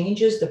problem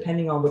changes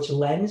depending on which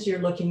lens you're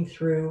looking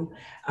through.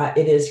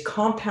 It is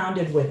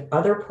compounded with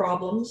other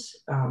problems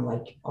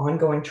like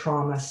ongoing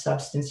trauma,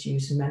 substance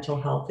use, mental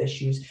health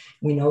issues.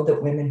 We know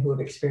that women who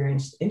have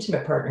experienced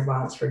intimate partner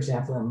violence, for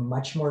example, are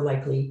much more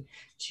likely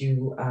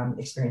to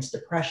experience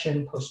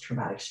depression,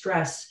 post-traumatic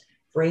stress,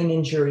 brain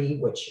injury,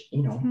 which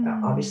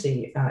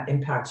obviously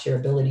impacts your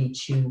ability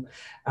to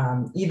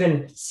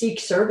even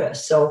seek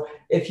service. So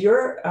if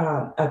you're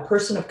a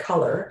person of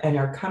color and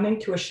are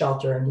coming to a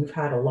shelter and you've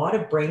had a lot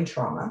of brain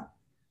trauma,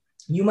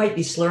 you might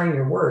be slurring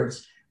your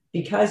words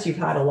because you've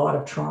had a lot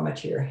of trauma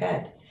to your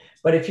head.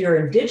 But if you're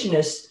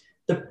Indigenous,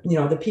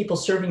 the people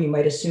serving you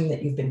might assume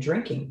that you've been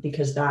drinking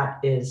because that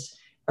is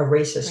a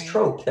racist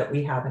trope that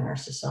we have in our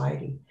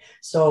society.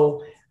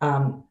 So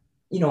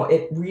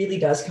it really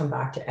does come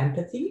back to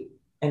empathy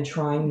and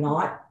trying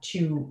not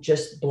to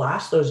just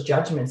blast those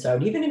judgments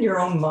out, even in your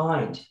own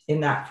mind in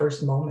that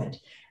first moment,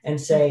 and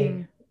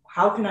say,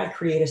 how can I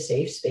create a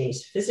safe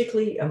space,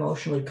 physically,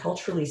 emotionally,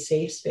 culturally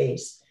safe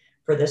space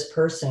for this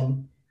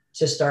person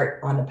to start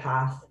on the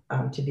path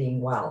to being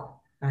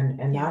well?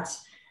 And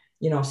that's,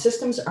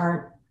 systems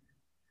aren't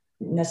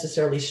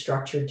necessarily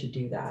structured to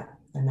do that.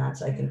 And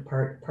that's, I think,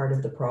 part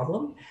of the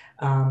problem.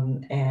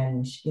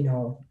 And, you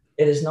know,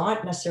 it is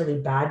not necessarily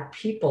bad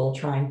people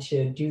trying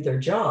to do their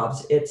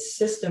jobs. It's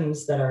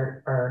systems that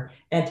are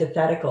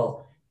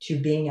antithetical to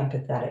being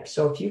empathetic.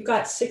 So if you've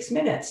got 6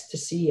 minutes to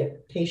see a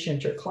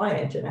patient or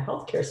client in a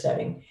healthcare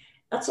setting,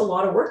 that's a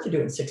lot of work to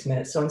do in 6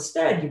 minutes. So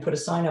instead, you put a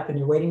sign up in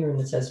your waiting room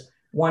that says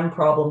 1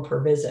 problem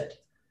per visit.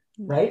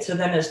 Right. So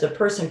then as the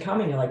person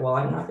coming, you're like, well,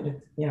 I'm not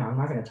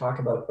going to talk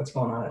about what's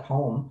going on at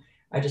home.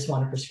 I just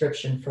want a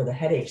prescription for the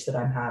headaches that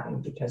I'm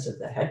having because of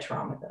the head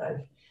trauma that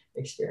I've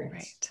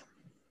experienced.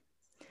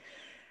 Right.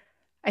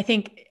 I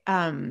think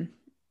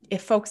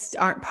if folks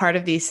aren't part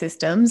of these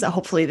systems,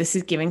 hopefully this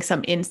is giving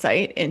some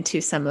insight into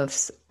some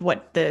of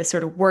what the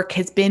sort of work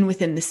has been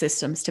within the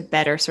systems to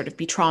better sort of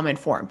be trauma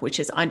informed, which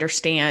is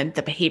understand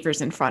the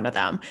behaviors in front of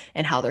them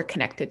and how they're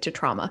connected to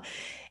trauma.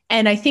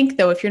 And I think,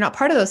 though, if you're not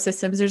part of those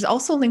systems, there's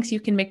also links you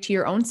can make to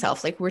your own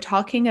self. Like we're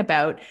talking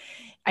about,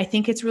 I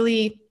think it's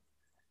really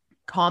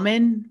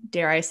common,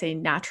 dare I say,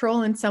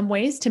 natural in some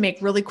ways to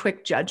make really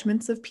quick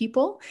judgments of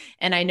people.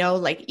 And I know,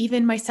 like,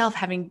 even myself,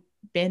 having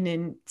been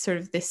in sort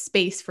of this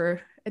space for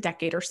a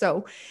decade or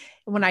so,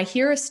 when I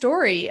hear a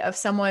story of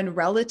someone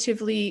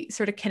relatively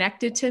sort of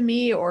connected to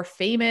me or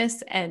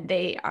famous, and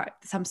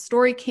some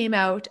story came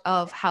out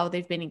of how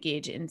they've been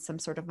engaged in some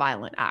sort of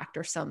violent act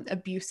or some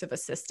abuse of a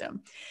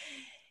system,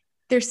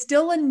 there's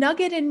still a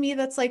nugget in me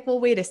that's like,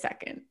 well, wait a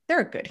second, they're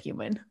a good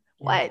human.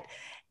 What?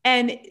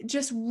 And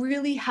just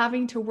really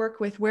having to work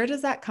with, where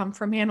does that come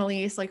from,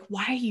 Annalise? Like,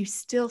 why are you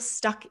still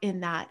stuck in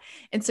that?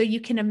 And so you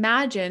can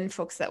imagine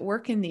folks that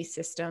work in these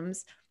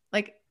systems,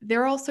 like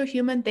they're also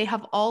human. They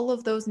have all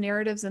of those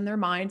narratives in their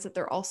minds that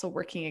they're also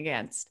working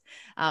against.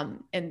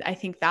 And I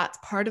think that's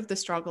part of the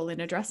struggle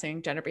in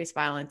addressing gender-based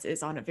violence,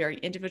 is on a very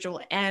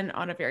individual and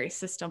on a very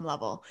system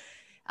level.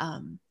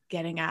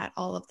 Getting at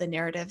all of the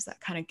narratives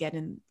that kind of get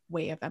in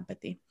way of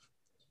empathy.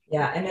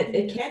 Yeah, and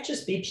it can't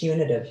just be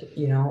punitive,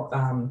 you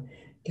know,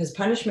 because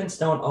punishments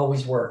don't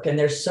always work, and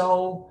they're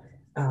so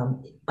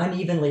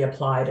unevenly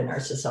applied in our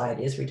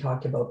society, as we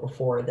talked about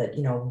before, that,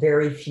 you know,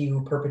 very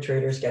few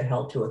perpetrators get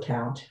held to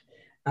account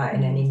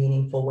in any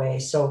meaningful way.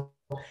 So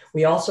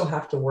we also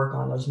have to work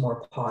on those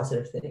more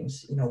positive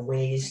things, you know,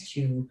 ways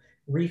to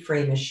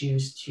reframe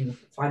issues, to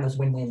find those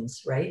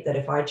win-wins, right? That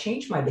if I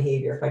change my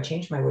behavior, if I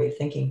change my way of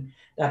thinking,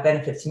 that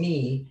benefits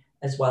me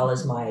as well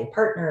as my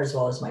partner, as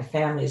well as my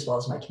family, as well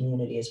as my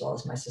community, as well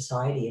as my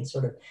society, and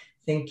sort of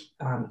think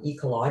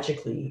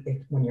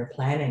ecologically when you're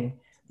planning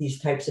these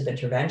types of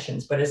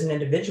interventions. But as an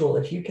individual,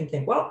 if you can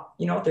think, well,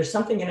 you know, there's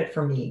something in it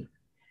for me,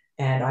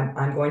 and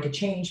I'm going to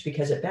change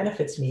because it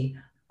benefits me,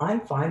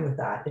 I'm fine with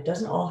that. It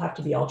doesn't all have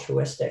to be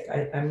altruistic.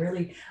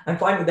 I'm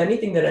fine with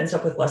anything that ends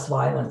up with less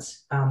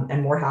violence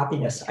and more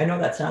happiness. I know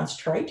that sounds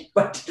trite,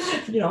 but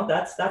you know,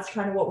 that's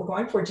kind of what we're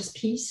going for. Just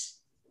peace.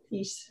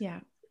 Yeah.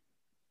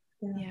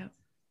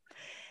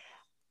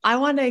 I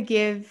want to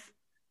give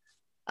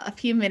a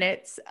few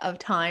minutes of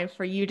time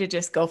for you to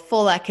just go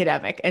full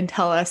academic and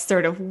tell us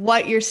sort of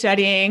what you're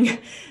studying,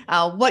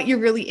 what you're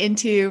really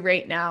into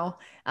right now.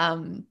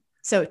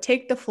 So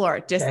take the floor,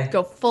 just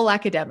go full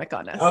academic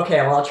on us.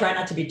 Okay, well, I'll try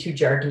not to be too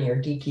jargony or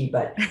geeky,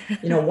 but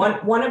you know,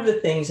 one of the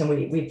things, and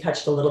we've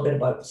touched a little bit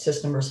about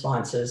system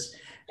responses,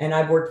 and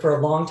I've worked for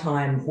a long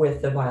time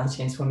with the violence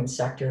against women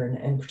sector, and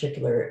in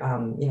particular,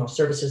 you know,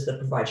 services that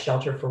provide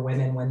shelter for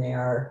women when they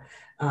are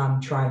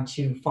trying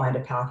to find a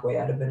pathway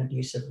out of an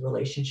abusive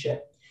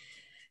relationship.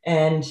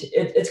 And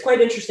it's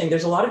quite interesting.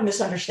 There's a lot of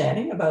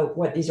misunderstanding about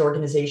what these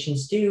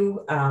organizations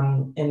do.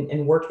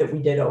 And work that we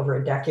did over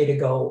a decade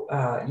ago,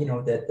 you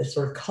know, the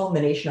sort of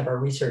culmination of our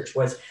research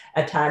was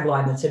a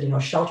tagline that said, you know,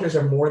 shelters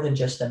are more than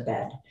just a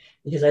bed.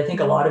 Because I think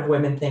a lot of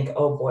women think,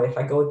 oh boy, if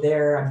I go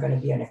there, I'm going to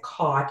be in a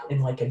cot in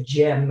like a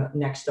gym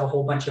next to a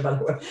whole bunch of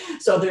other women.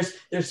 So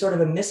there's sort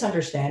of a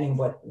misunderstanding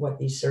what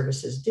these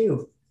services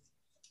do.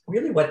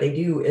 Really what they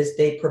do is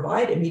they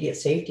provide immediate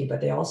safety,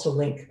 but they also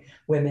link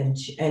women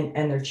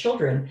and their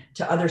children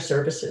to other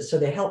services. So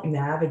they help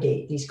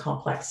navigate these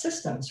complex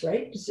systems,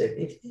 right? So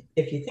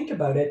if you think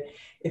about it,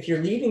 if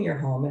you're leaving your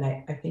home, and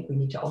I think we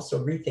need to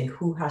also rethink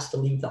who has to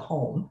leave the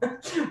home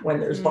when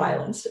there's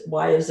violence.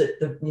 Why is it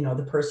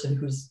the person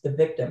who's the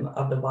victim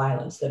of the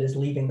violence that is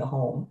leaving the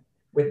home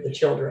with the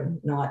children,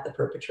 not the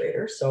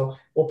perpetrator? So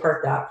we'll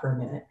park that for a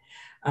minute.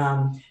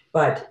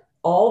 But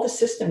all the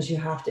systems you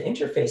have to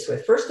interface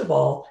with. First of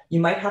all, you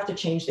might have to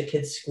change the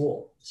kid's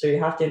school. So you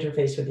have to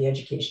interface with the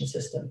education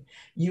system.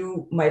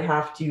 You might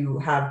have to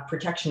have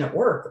protection at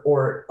work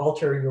or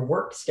alter your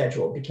work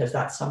schedule, because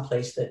that's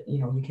someplace that, you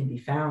know, you can be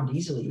found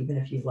easily, even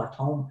if you've left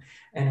home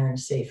and are in a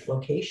safe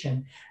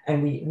location.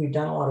 And we've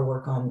done a lot of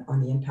work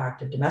on the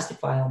impact of domestic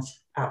violence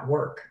at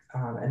work.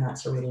 And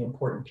that's a really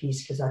important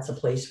piece, because that's a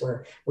place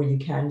where you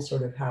can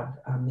sort of have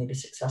maybe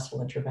successful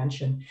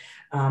intervention.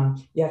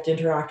 You have to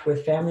interact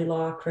with family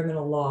law,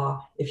 criminal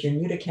law. If you're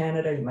new to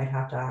Canada, you might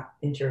have to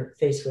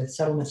interface with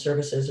settlement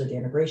services or the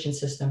immigration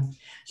system.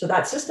 So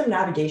that system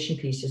navigation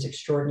piece is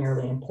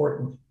extraordinarily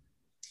important.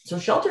 So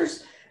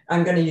shelters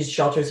I'm going to use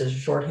shelters as a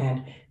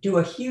shorthand, do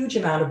a huge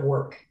amount of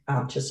work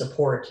to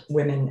support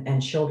women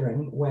and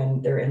children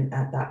when they're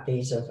at that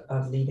phase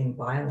of leaving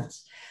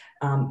violence.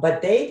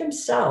 But they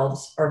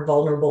themselves are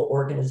vulnerable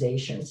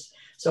organizations.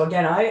 So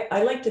again,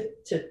 I like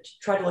to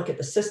try to look at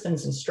the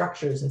systems and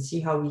structures and see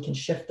how we can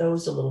shift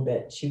those a little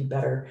bit to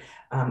better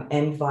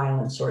end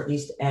violence, or at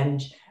least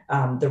end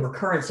the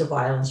recurrence of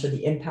violence or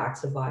the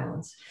impacts of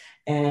violence.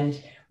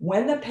 And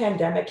when the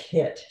pandemic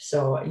hit,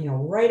 so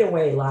right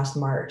away last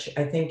March,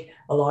 I think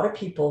a lot of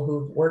people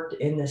who've worked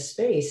in this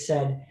space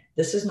said,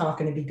 this is not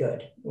going to be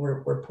good.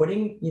 We're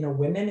putting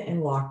women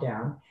in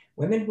lockdown,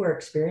 women who are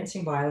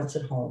experiencing violence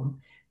at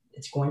home.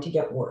 It's going to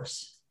get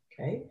worse.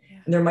 Okay. Yeah.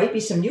 And there might be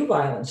some new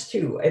violence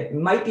too. It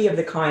might be of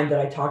the kind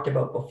that I talked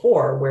about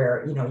before,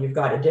 where you've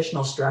got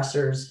additional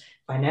stressors,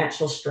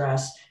 financial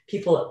stress,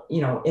 people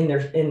in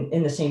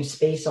the same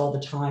space all the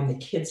time, the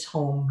kids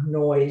home,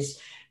 noise,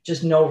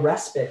 just no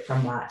respite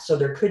from that. So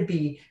there could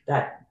be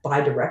that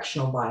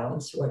bidirectional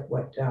violence,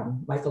 what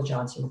Michael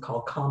Johnson would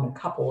call common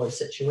couple or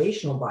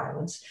situational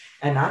violence,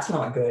 and that's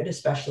not good,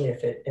 especially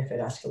if it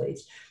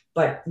escalates.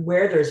 But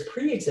where there's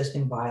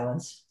pre-existing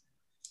violence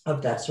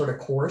of that sort of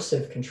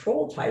coercive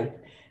control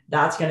type,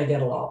 that's going to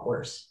get a lot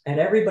worse. And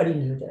everybody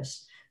knew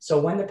this. So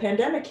when the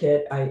pandemic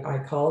hit, I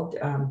called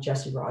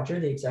Jesse Roger,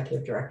 the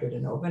executive director at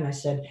Inova, and I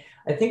said,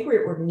 I think we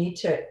need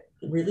to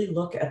really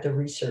look at the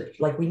research.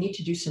 Like, we need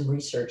to do some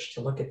research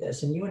to look at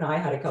this. And you and I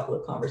had a couple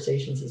of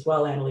conversations as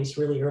well, Annalise,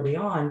 really early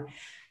on.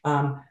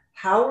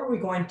 How are we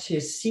going to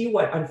see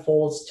what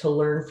unfolds to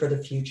learn for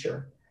the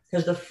future?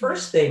 Because the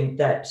first thing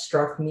that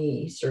struck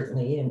me,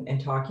 certainly, in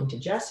talking to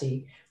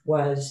Jesse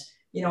was,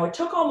 it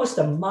took almost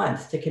a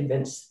month to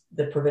convince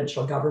the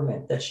provincial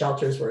government that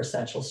shelters were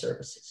essential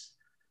services.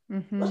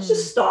 Mm-hmm. Let's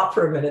just stop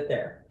for a minute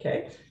there,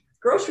 okay?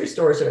 Grocery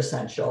stores are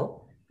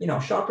essential.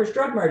 Shoppers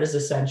Drug Mart is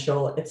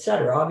essential, et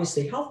cetera.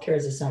 Obviously, healthcare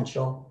is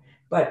essential,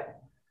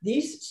 but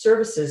these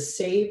services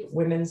save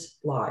women's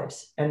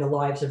lives and the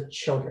lives of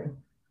children.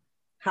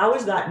 How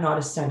is that not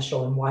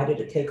essential, and why did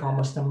it take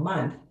almost a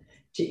month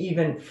to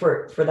even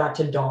for that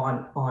to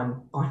dawn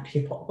on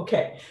people?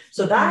 Okay,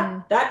 so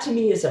that to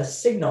me is a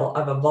signal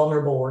of a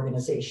vulnerable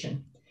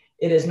organization.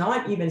 It is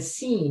not even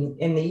seen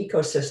in the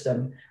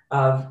ecosystem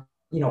of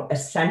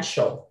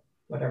essential,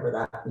 whatever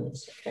that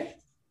means. Okay,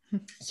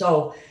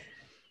 so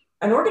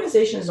an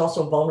organization is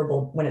also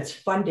vulnerable when its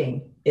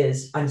funding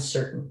is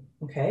uncertain.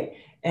 Okay,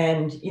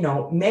 and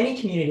many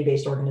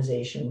community-based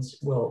organizations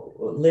will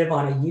live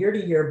on a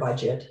year-to-year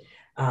budget.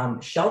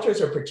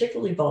 Shelters are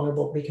particularly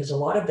vulnerable because a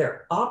lot of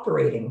their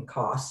operating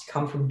costs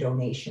come from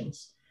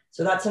donations.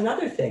 So that's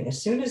another thing.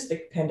 As soon as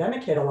the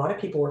pandemic hit, a lot of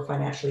people were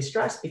financially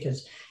stressed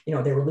because,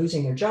 they were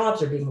losing their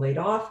jobs or being laid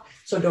off.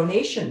 So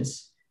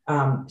donations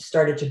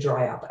started to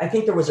dry up. I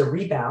think there was a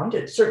rebound,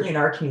 certainly in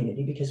our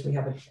community, because we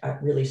have a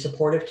really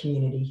supportive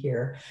community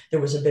here. There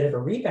was a bit of a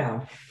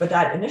rebound, but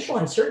that initial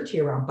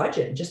uncertainty around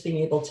budget and just being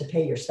able to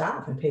pay your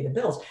staff and pay the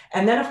bills.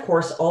 And then, of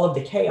course, all of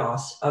the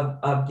chaos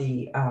of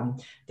the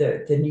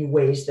new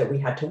ways that we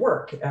had to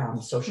work,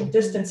 social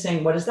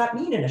distancing. What does that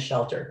mean in a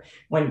shelter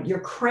when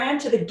you're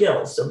crammed to the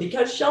gills? So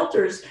because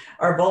shelters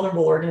are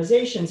vulnerable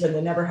organizations and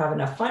they never have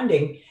enough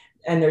funding,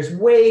 and there's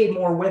way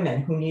more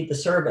women who need the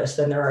service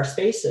than there are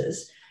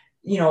spaces,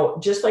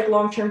 just like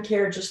long-term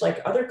care, just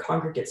like other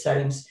congregate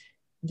settings,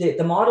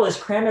 the model is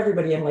cram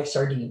everybody in like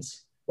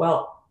sardines.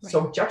 Well, right.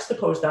 So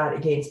juxtapose that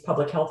against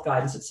public health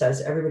guidance that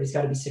says everybody's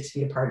got to be 6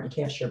 feet apart. You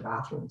can't share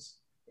bathrooms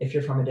if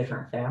you're from a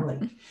different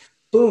family.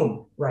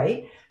 Boom,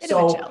 right?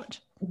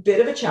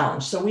 Bit of a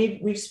challenge. So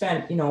we've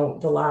spent,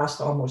 the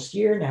last almost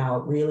year now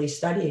really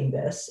studying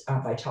this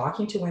by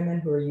talking to women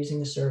who are using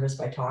the service,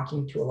 by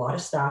talking to a lot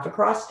of staff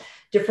across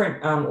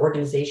different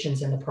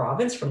organizations in the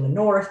province, from the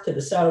north to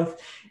the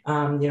south,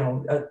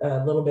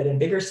 a little bit in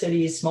bigger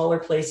cities, smaller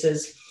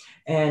places.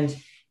 And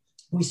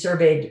we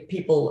surveyed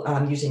people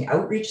using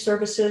outreach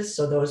services,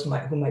 so those who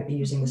might be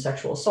using the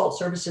sexual assault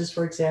services,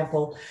 for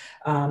example,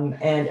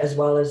 and as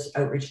well as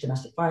outreach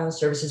domestic violence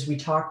services. We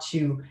talked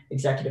to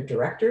executive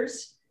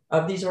directors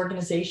of these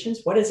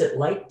organizations. What is it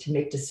like to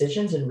make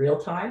decisions in real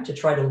time, to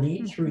try to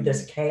lead through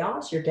this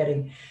chaos? You're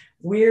getting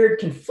weird,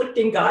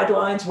 conflicting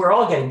guidelines. We're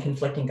all getting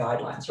conflicting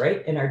guidelines,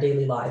 right, in our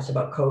daily lives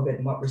about COVID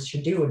and what we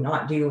should do and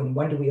not do, and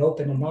when do we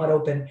open and not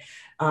open.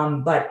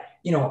 But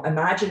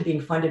imagine being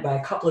funded by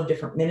a couple of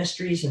different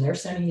ministries, and they're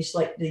sending you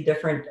slightly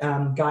different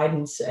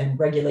guidance and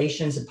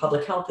regulations, and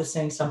public health is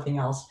saying something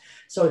else.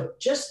 So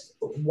just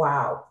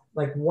wow,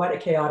 like what a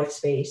chaotic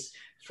space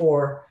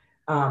for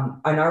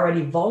an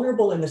already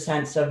vulnerable, in the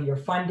sense of your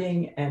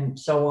funding and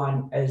so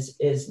on,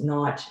 is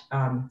not,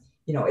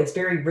 it's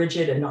very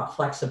rigid and not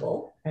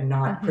flexible and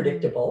not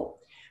predictable.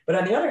 But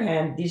on the other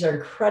hand, these are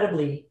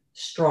incredibly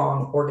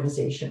strong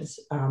organizations.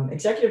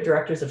 Executive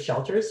directors of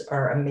shelters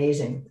are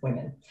amazing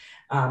women,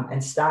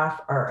 and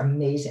staff are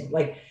amazing.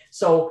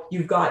 So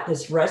you've got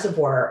this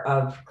reservoir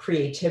of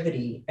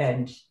creativity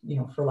and,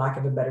 for lack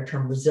of a better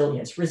term,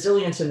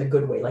 resilience in the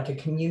good way, like a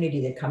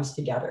community that comes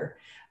together.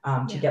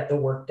 to get the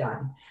work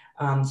done.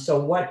 So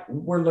what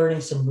we're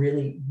learning some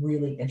really,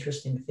 really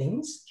interesting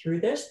things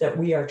through this that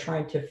we are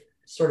trying to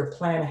sort of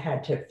plan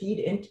ahead to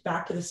feed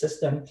back to the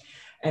system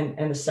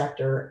and the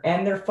sector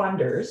and their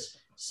funders.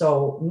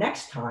 So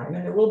next time,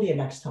 and there will be a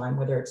next time,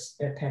 whether it's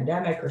a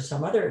pandemic or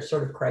some other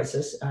sort of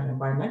crisis, an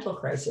environmental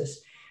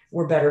crisis,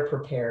 we're better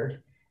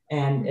prepared,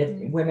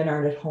 and women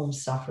aren't at home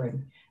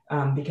suffering.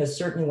 Because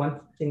certainly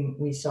one thing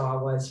we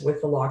saw was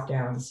with the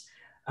lockdowns,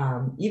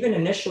 even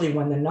initially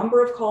when the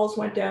number of calls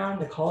went down,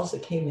 the calls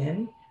that came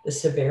in, the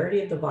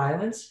severity of the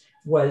violence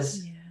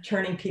was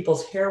turning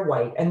people's hair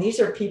white. And these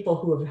are people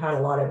who have had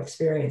a lot of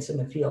experience in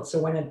the field. So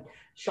when a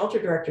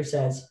shelter director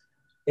says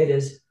it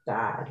is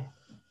bad,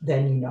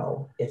 then you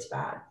know it's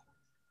bad.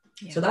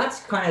 Yeah. So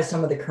that's kind of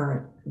some of the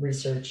current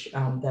research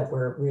that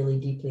we're really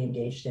deeply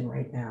engaged in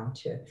right now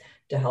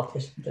to help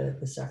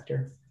the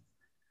sector.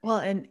 Well,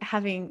 and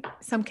having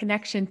some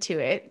connection to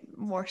it,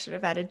 more sort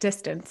of at a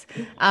distance,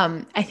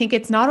 I think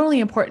it's not only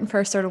important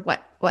for sort of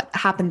what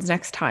happens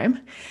next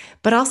time,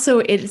 but also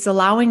it's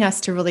allowing us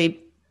to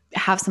really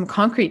have some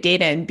concrete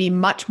data and be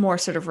much more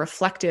sort of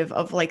reflective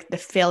of like the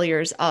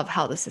failures of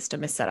how the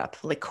system is set up.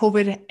 Like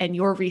COVID and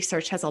your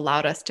research has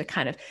allowed us to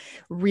kind of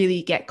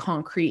really get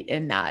concrete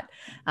in that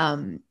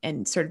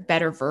and sort of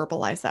better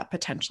verbalize that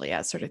potentially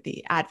as sort of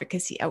the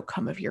advocacy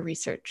outcome of your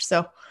research.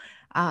 So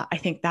I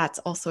think that's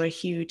also a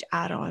huge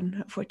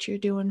add-on of what you're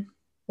doing.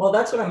 Well,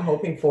 that's what I'm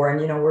hoping for.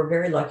 And, we're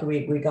very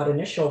lucky. We got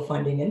initial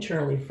funding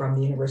internally from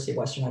the University of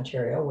Western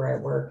Ontario, where I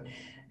work.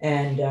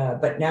 And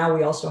but now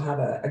we also have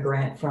a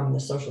grant from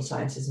the Social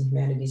Sciences and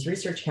Humanities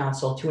Research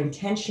Council to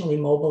intentionally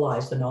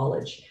mobilize the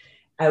knowledge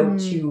out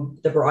to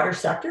the broader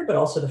sector, but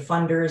also the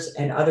funders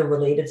and other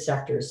related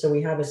sectors. So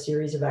we have a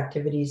series of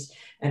activities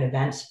and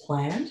events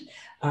planned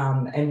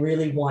and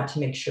really want to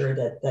make sure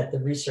that the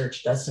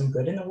research does some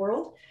good in the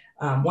world.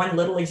 One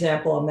little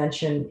example I'll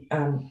mention,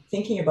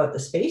 thinking about the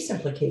space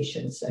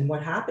implications and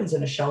what happens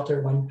in a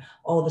shelter when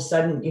all of a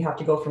sudden you have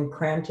to go from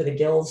crammed to the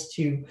gills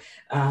to,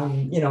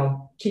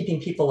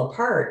 keeping people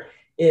apart,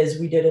 is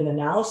we did an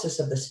analysis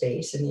of the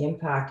space and the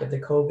impact of the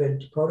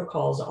COVID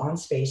protocols on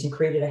space and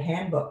created a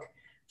handbook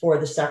for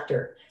the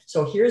sector.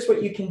 So here's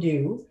what you can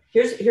do.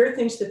 Here are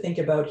things to think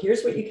about.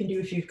 Here's what you can do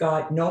if you've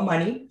got no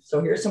money.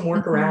 So here's some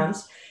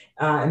workarounds.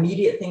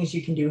 Immediate things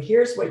you can do.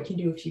 Here's what you can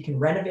do if you can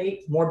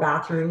renovate more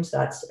bathrooms.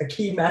 That's a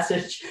key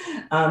message.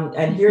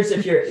 And here's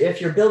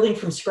if you're building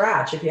from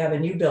scratch, if you have a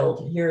new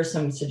build, here are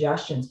some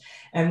suggestions.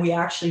 And we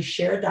actually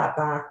shared that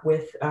back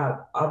with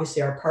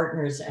obviously our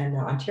partners and the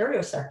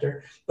Ontario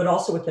sector, but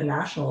also with the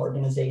national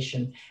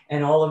organization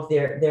and all of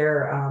their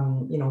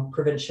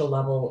provincial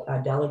level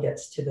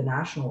delegates to the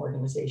national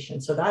organization.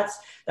 So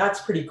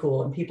that's pretty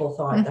cool. And people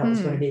thought that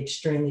was going to be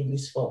extremely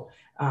useful.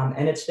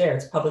 And it's there,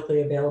 it's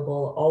publicly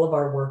available. All of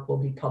our work will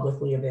be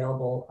publicly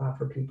available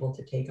for people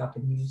to take up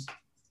and use.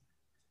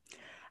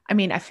 I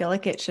mean, I feel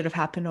like it should have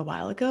happened a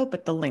while ago,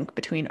 but the link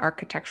between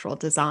architectural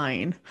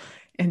design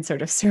and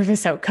sort of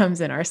service outcomes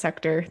in our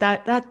sector,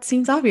 that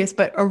seems obvious,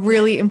 but a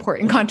really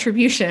important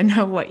contribution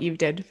of what you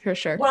did for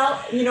sure.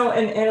 Well,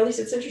 and at least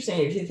it's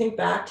interesting. If you think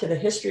back to the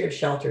history of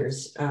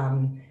shelters,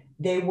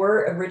 they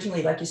were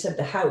originally, like you said,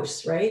 the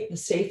house, right? The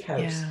safe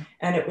house. Yeah.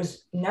 And it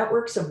was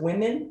networks of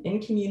women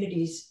in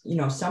communities,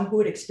 some who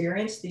had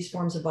experienced these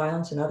forms of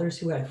violence and others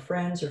who had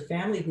friends or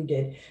family who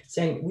did,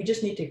 saying, we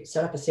just need to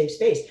set up a safe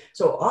space.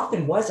 So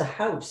often was a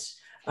house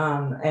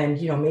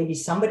and, maybe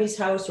somebody's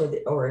house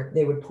or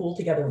they would pool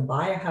together and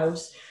buy a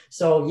house.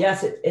 So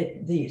yes,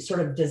 the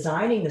sort of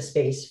designing the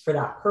space for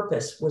that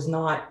purpose was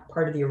not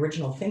part of the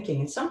original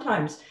thinking. And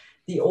sometimes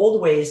the old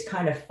ways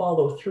kind of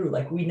follow through.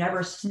 Like we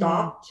never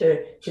stop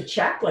to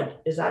check, like,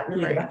 is that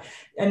really right?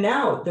 And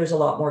now there's a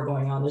lot more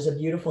going on. There's a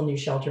beautiful new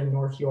shelter in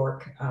North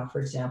York,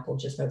 for example,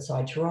 just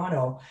outside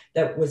Toronto,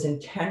 that was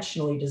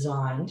intentionally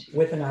designed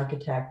with an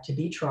architect to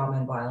be trauma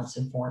and violence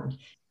informed.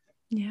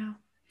 Yeah.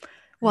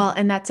 Well,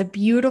 and that's a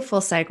beautiful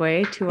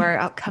segue to our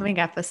upcoming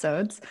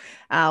episodes,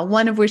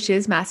 one of which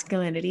is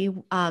masculinity.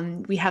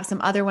 We have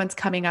some other ones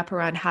coming up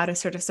around how to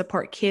sort of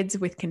support kids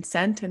with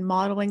consent and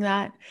modeling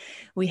that.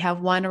 We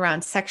have one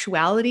around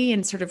sexuality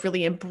and sort of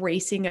really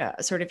embracing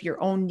sort of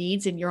your own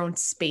needs and your own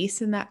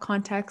space in that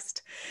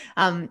context,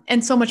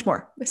 and so much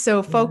more.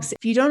 So folks,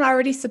 if you don't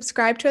already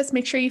subscribe to us,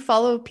 make sure you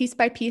follow Piece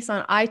by Piece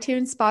on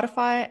iTunes,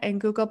 Spotify,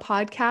 and Google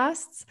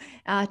Podcasts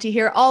to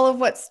hear all of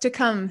what's to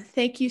come.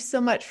 Thank you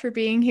so much for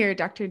being here,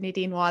 Dr.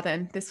 Nadine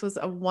Wathen. This was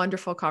a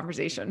wonderful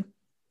conversation.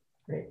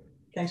 Great.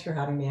 Thanks for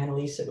having me,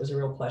 Annalise. It was a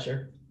real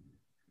pleasure.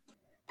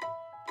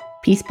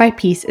 Piece by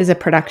Piece is a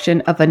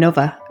production of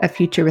ANOVA, A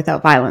Future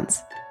Without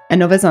Violence.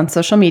 ANOVA is on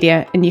social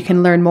media, and you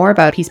can learn more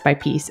about Piece by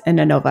Piece and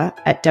ANOVA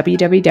at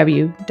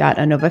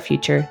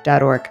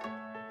www.anovafuture.org.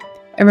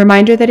 A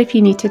reminder that if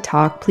you need to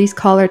talk, please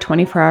call our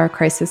 24-hour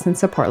crisis and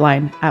support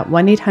line at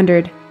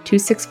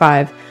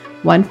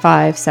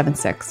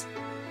 1-800-265-1576.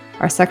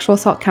 Our sexual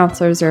assault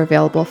counselors are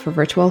available for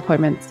virtual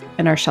appointments,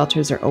 and our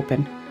shelters are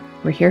open.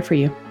 We're here for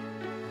you.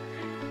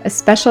 A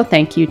special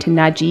thank you to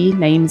Naji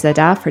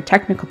Naeemzadeh for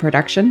technical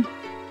production,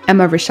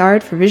 Emma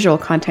Richard for visual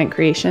content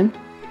creation,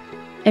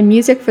 And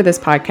music for this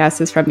podcast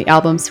is from the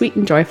album Sweet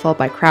and Joyful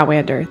by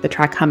Crowander, the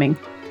track Humming.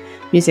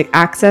 Music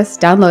access,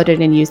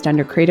 downloaded and used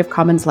under Creative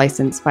Commons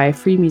license via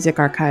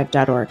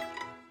freemusicarchive.org.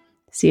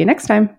 See you next time.